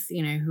been with,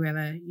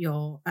 whoever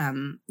you're,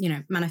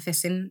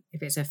 manifesting,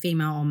 if it's a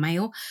female or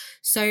male.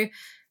 So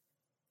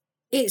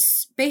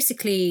it's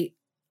basically,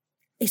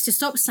 it's to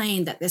stop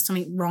saying that there's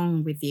something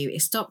wrong with you.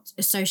 It's stop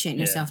associating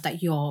yourself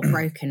that you're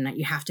broken, that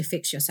you have to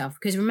fix yourself.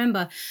 Because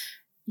remember,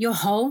 you're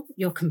whole,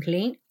 you're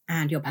complete,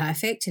 and you're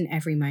perfect in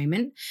every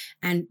moment.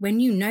 And when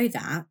you know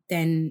that,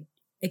 then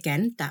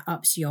again, that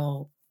ups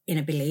your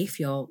inner belief,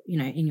 your,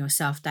 in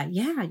yourself that,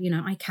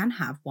 I can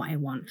have what I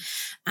want.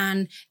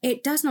 And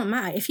it does not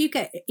matter. If you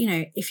get,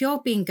 if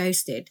you're being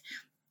ghosted,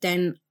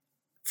 then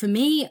for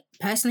me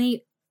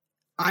personally,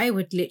 I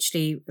would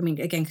literally,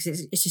 again,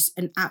 because it's just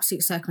an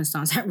absolute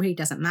circumstance that really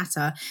doesn't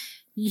matter.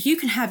 You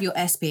can have your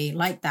SP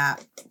like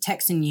that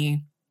texting you,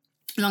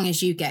 as long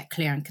as you get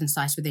clear and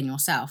concise within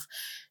yourself.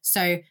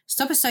 So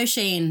stop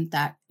associating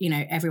that,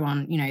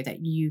 everyone, that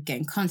you get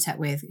in contact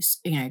with,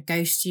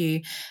 ghost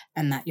you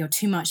and that you're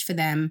too much for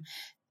them.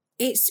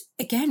 It's,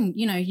 again,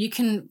 you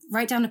can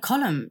write down a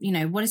column,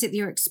 what is it that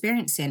you're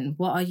experiencing?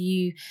 What are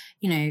you,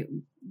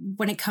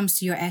 when it comes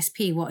to your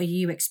SP, what are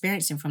you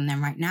experiencing from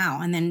them right now?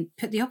 And then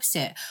put the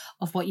opposite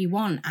of what you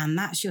want. And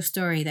that's your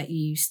story that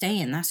you stay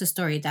in. That's a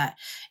story that,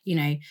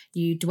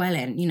 you dwell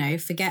in,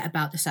 forget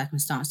about the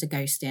circumstance, the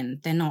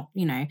ghosting. They're not,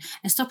 and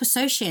stop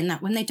associating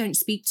that when they don't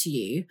speak to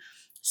you,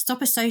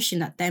 stop associating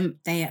that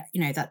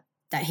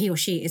that he or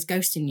she is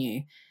ghosting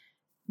you.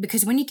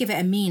 Because when you give it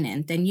a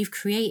meaning, then you've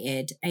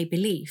created a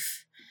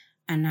belief.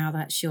 And now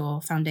that's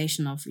your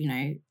foundation of,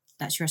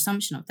 that's your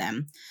assumption of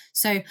them.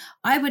 So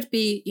I would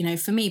be,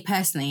 for me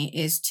personally,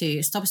 is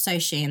to stop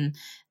associating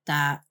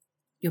that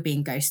you're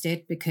being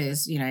ghosted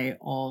because,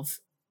 of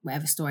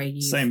whatever story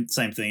you same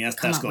thing. That's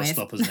got to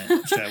stop, isn't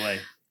it? Straight away.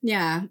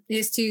 Yeah,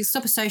 is to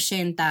stop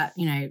associating that,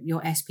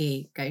 your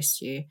SP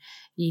ghosts you.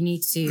 You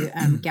need to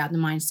get out the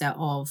mindset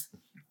of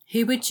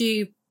who would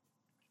you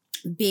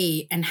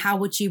be and how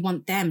would you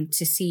want them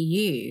to see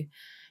you?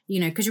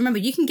 Because remember,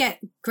 you can get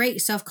great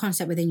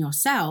self-concept within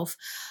yourself,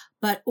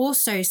 but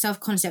also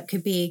self-concept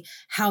could be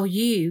how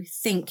you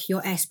think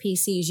your SP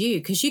sees you.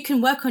 Because you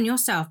can work on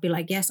yourself, be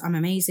like, yes, I'm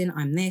amazing.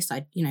 I'm this.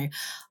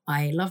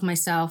 I love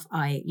myself.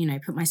 I,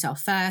 put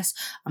myself first.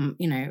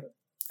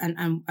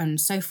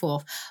 And so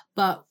forth.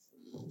 But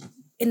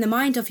in the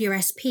mind of your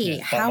SP,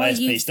 But how my are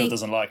SP you still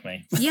doesn't like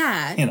me.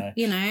 Yeah,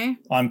 you know.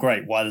 I'm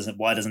great. Why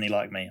doesn't he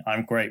like me?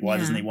 I'm great. Why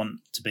doesn't he want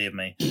to be with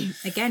me?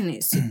 Again,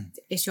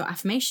 it's your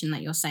affirmation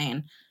that you're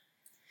saying.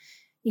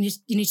 You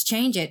need to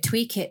change it,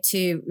 tweak it to,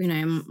 you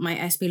know, my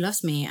SB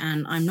loves me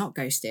and I'm not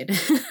ghosted.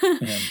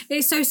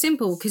 It's so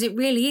simple because it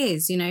really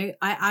is, you know.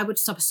 I would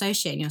stop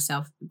associating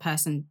yourself with the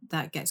person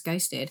that gets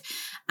ghosted,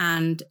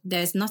 and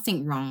there's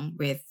nothing wrong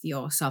with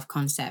your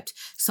self-concept.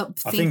 Stop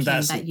thinking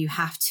that you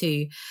have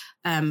to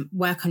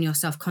work on your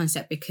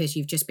self-concept because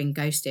you've just been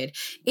ghosted.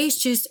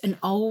 It's just an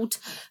old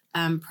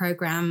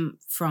program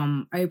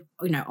from,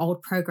 you know,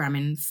 old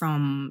programming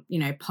from, you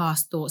know,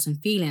 past thoughts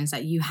and feelings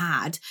that you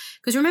had.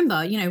 Because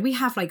remember, you know, we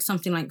have like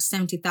something like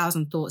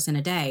 70,000 thoughts in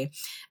a day.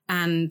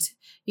 And,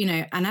 you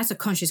know, and as a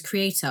conscious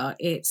creator,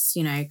 it's,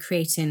 you know,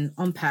 creating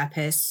on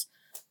purpose,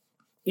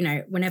 you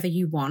know, whenever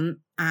you want.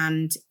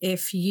 And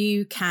if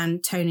you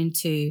can tone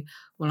into,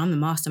 well, I'm the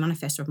master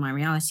manifestor of my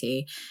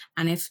reality.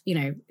 And if, you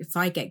know, if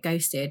I get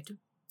ghosted,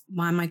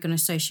 why am I going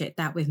to associate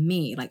that with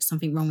me? Like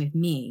something wrong with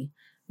me?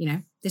 You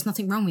know, there's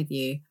nothing wrong with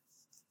you.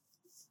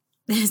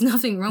 There's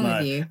nothing wrong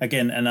with you.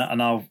 Again, and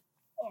I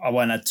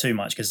won't add too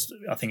much because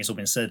I think it's all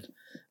been said.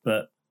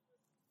 But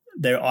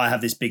I have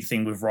this big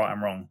thing with right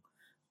and wrong.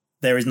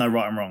 There is no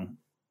right and wrong.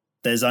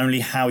 There's only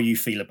how you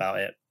feel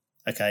about it.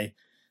 Okay,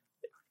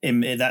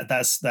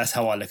 that's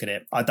how I look at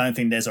it. I don't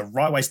think there's a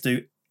right way to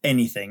do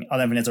anything. I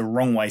don't think there's a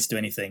wrong way to do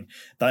anything.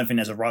 I don't think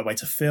there's a right way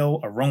to feel,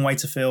 a wrong way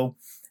to feel.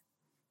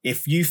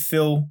 If you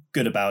feel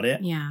good about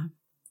it, yeah.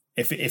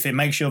 If it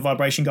makes your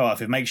vibration go up,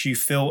 if it makes you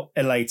feel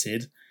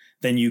elated,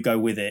 then you go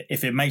with it.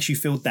 If it makes you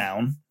feel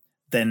down,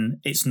 then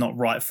it's not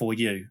right for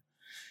you.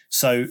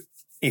 So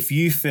if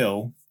you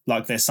feel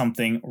like there's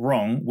something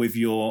wrong with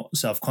your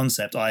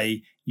self-concept,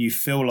 i.e. you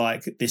feel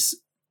like this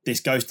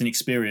ghosting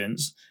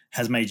experience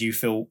has made you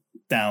feel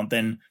down,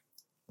 then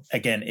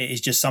again, it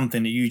is just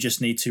something that you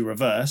just need to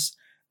reverse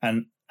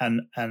and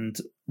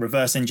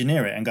reverse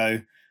engineer it and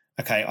go,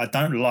 okay, I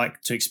don't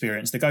like to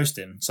experience the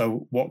ghosting.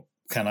 So what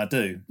can I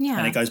do? Yeah.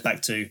 And it goes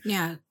back to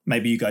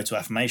maybe you go to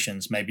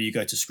affirmations, maybe you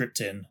go to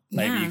scripting,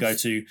 maybe you go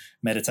to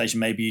meditation,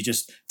 maybe you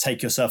just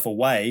take yourself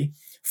away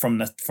from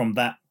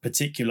that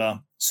particular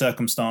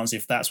circumstance.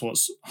 If that's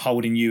what's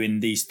holding you in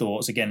these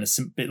thoughts, again, it's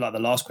a bit like the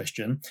last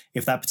question.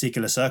 If that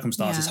particular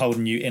circumstance is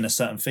holding you in a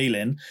certain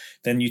feeling,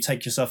 then you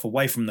take yourself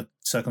away from the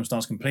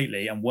circumstance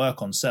completely and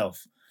work on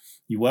self.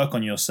 You work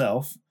on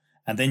yourself,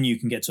 and then you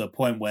can get to a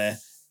point where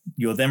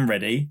you're then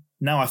ready.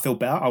 Now I feel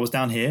better. I was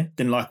down here,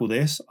 didn't like all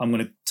this. I'm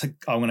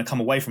gonna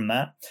come away from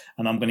that,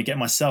 and I'm gonna get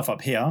myself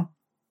up here,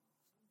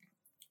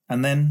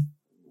 and then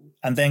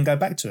go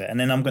back to it. And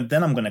then I'm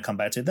gonna come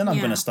back to it. Then I'm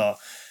gonna start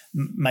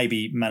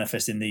maybe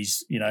manifesting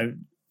these, you know,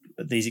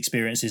 these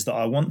experiences that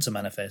I want to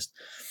manifest.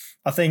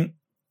 I think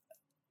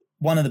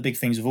one of the big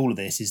things with all of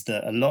this is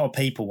that a lot of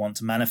people want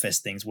to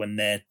manifest things when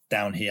they're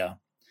down here,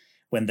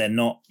 when they're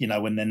not, you know,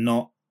 when they're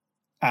not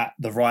at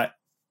the right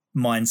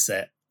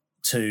mindset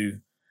to,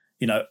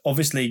 you know,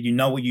 obviously you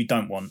know what you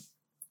don't want.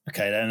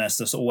 Okay, and that's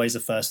just always the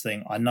first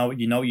thing. You know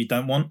what you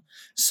don't want,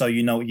 so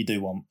you know what you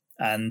do want.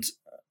 And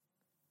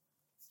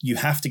you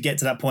have to get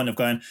to that point of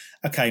going,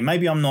 okay,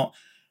 maybe I'm not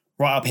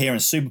right up here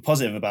and super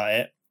positive about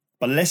it,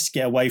 but let's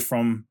get away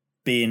from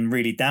being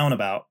really down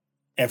about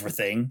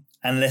everything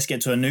and let's get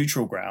to a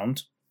neutral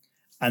ground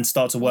and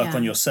start to work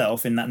on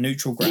yourself in that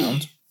neutral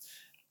ground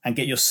and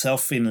get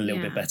yourself feeling a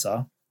little bit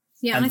better.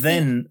 Yeah, and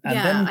then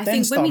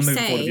start moving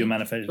forward with your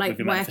like with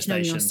your working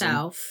on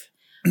yourself,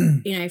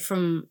 you know,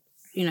 from,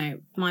 you know,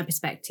 my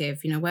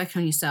perspective, you know,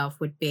 working on yourself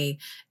would be,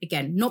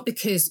 again, not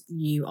because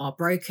you are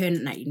broken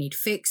and that you need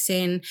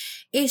fixing.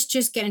 It's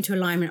just getting to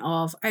alignment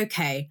of,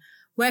 okay,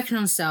 working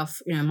on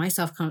self, you know, my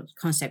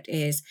self-concept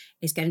is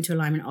getting to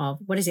alignment of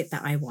what is it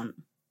that I want?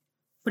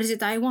 What is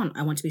it that I want?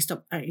 I want to be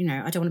stopped, you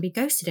know, I don't want to be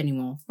ghosted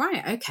anymore.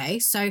 Right, okay.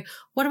 So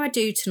what do I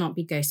do to not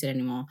be ghosted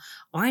anymore?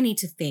 I need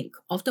to think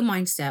of the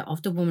mindset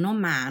of the woman or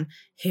man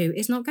who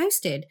is not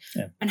ghosted.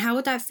 Yeah. And how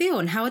would that feel?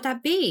 And how would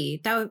that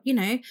be? That would, you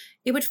know,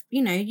 it would,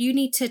 you know, you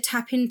need to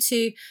tap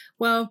into,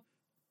 well,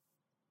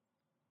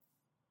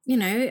 you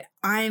know,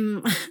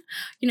 I'm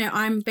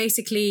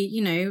basically,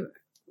 you know,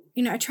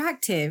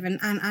 attractive and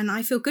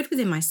I feel good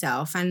within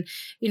myself, and,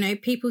 you know,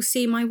 people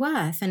see my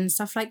worth and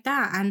stuff like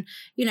that. And,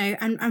 you know,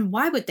 and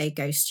why would they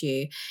ghost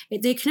you?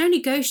 They can only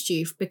ghost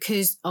you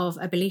because of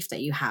a belief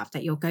that you have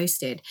that you're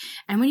ghosted.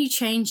 And when you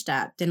change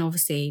that, then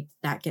obviously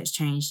that gets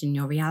changed in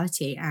your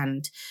reality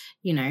and,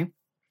 you know,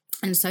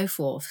 and so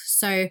forth.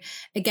 So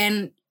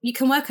again, you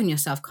can work on your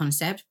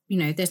self-concept. You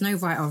know, there's no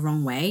right or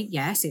wrong way.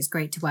 Yes, it's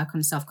great to work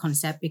on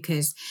self-concept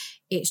because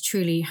it's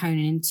truly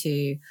honing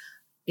into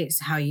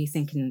it's how you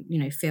think and,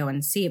 you know, feel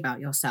and see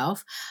about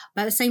yourself.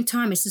 But at the same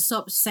time, it's to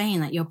stop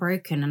saying that you're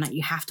broken and that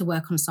you have to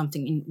work on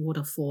something in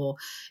order for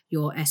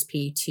your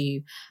SP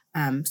to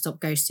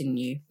stop ghosting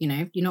you. You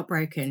know, you're not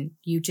broken.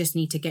 You just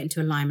need to get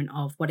into alignment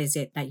of what is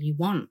it that you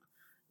want,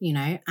 you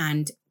know,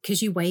 and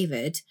because you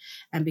wavered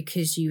and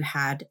because you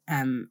had,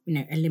 you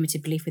know, a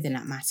limited belief within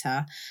that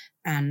matter,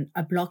 and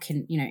a block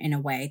in a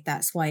way.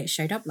 That's why it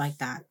showed up like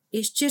that.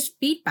 It's just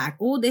feedback.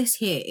 All this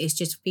here is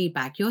just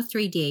feedback. Your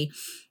 3D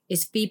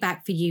is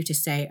feedback for you to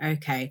say,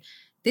 okay,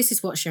 this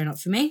is what's showing up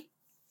for me.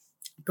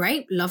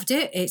 Great, loved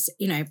it. It's,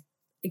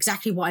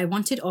 exactly what I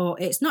wanted, or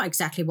it's not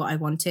exactly what I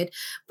wanted,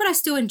 but I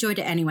still enjoyed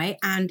it anyway.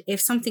 And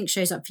if something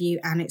shows up for you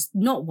and it's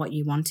not what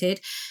you wanted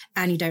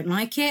and you don't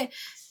like it,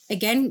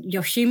 again,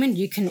 you're human.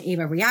 You can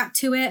either react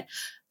to it,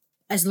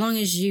 as long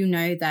as you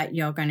know that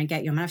you're going to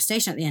get your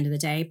manifestation at the end of the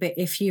day. But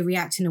if you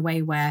react in a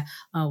way where,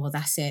 oh, well,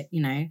 that's it,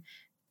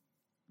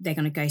 they're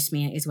going to ghost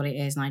me, it is what it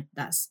is, and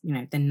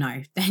then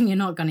no, then you're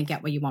not going to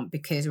get what you want,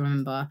 because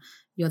remember,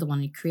 you're the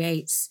one who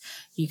creates.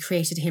 You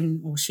created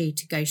him or she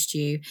to ghost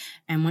you.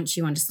 And once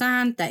you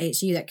understand that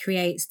it's you that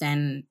creates,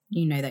 then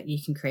you know that you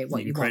can create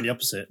what you want. You can create the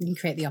opposite. You can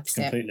create the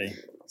opposite. Completely.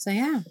 So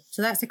yeah,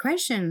 so that's the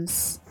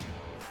questions.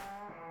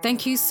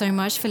 Thank you so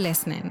much for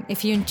listening.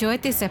 If you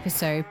enjoyed this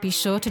episode, be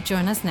sure to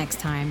join us next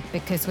time,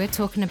 because we're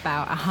talking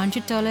about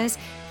 $100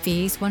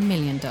 vs $1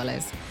 million.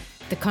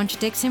 The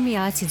contradicting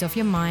realities of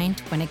your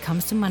mind when it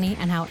comes to money,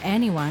 and how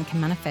anyone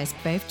can manifest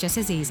both just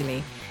as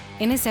easily.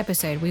 In this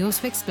episode, we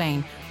also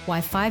explain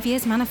why 5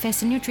 years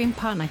manifesting your dream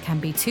partner can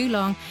be too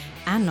long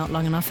and not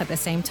long enough at the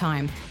same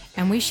time.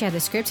 And we share the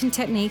scripting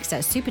techniques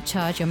that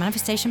supercharge your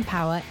manifestation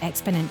power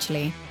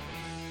exponentially.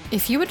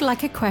 If you would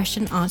like a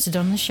question answered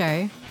on the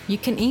show, you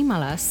can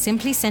email us.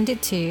 Simply send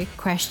it to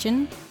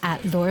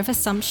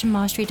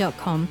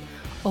question@lawofassumptionmastery.com,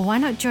 or why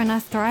not join our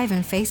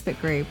thriving Facebook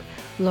group,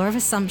 Law of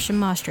Assumption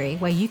Mastery,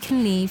 where you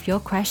can leave your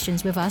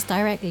questions with us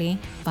directly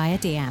via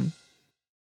DM.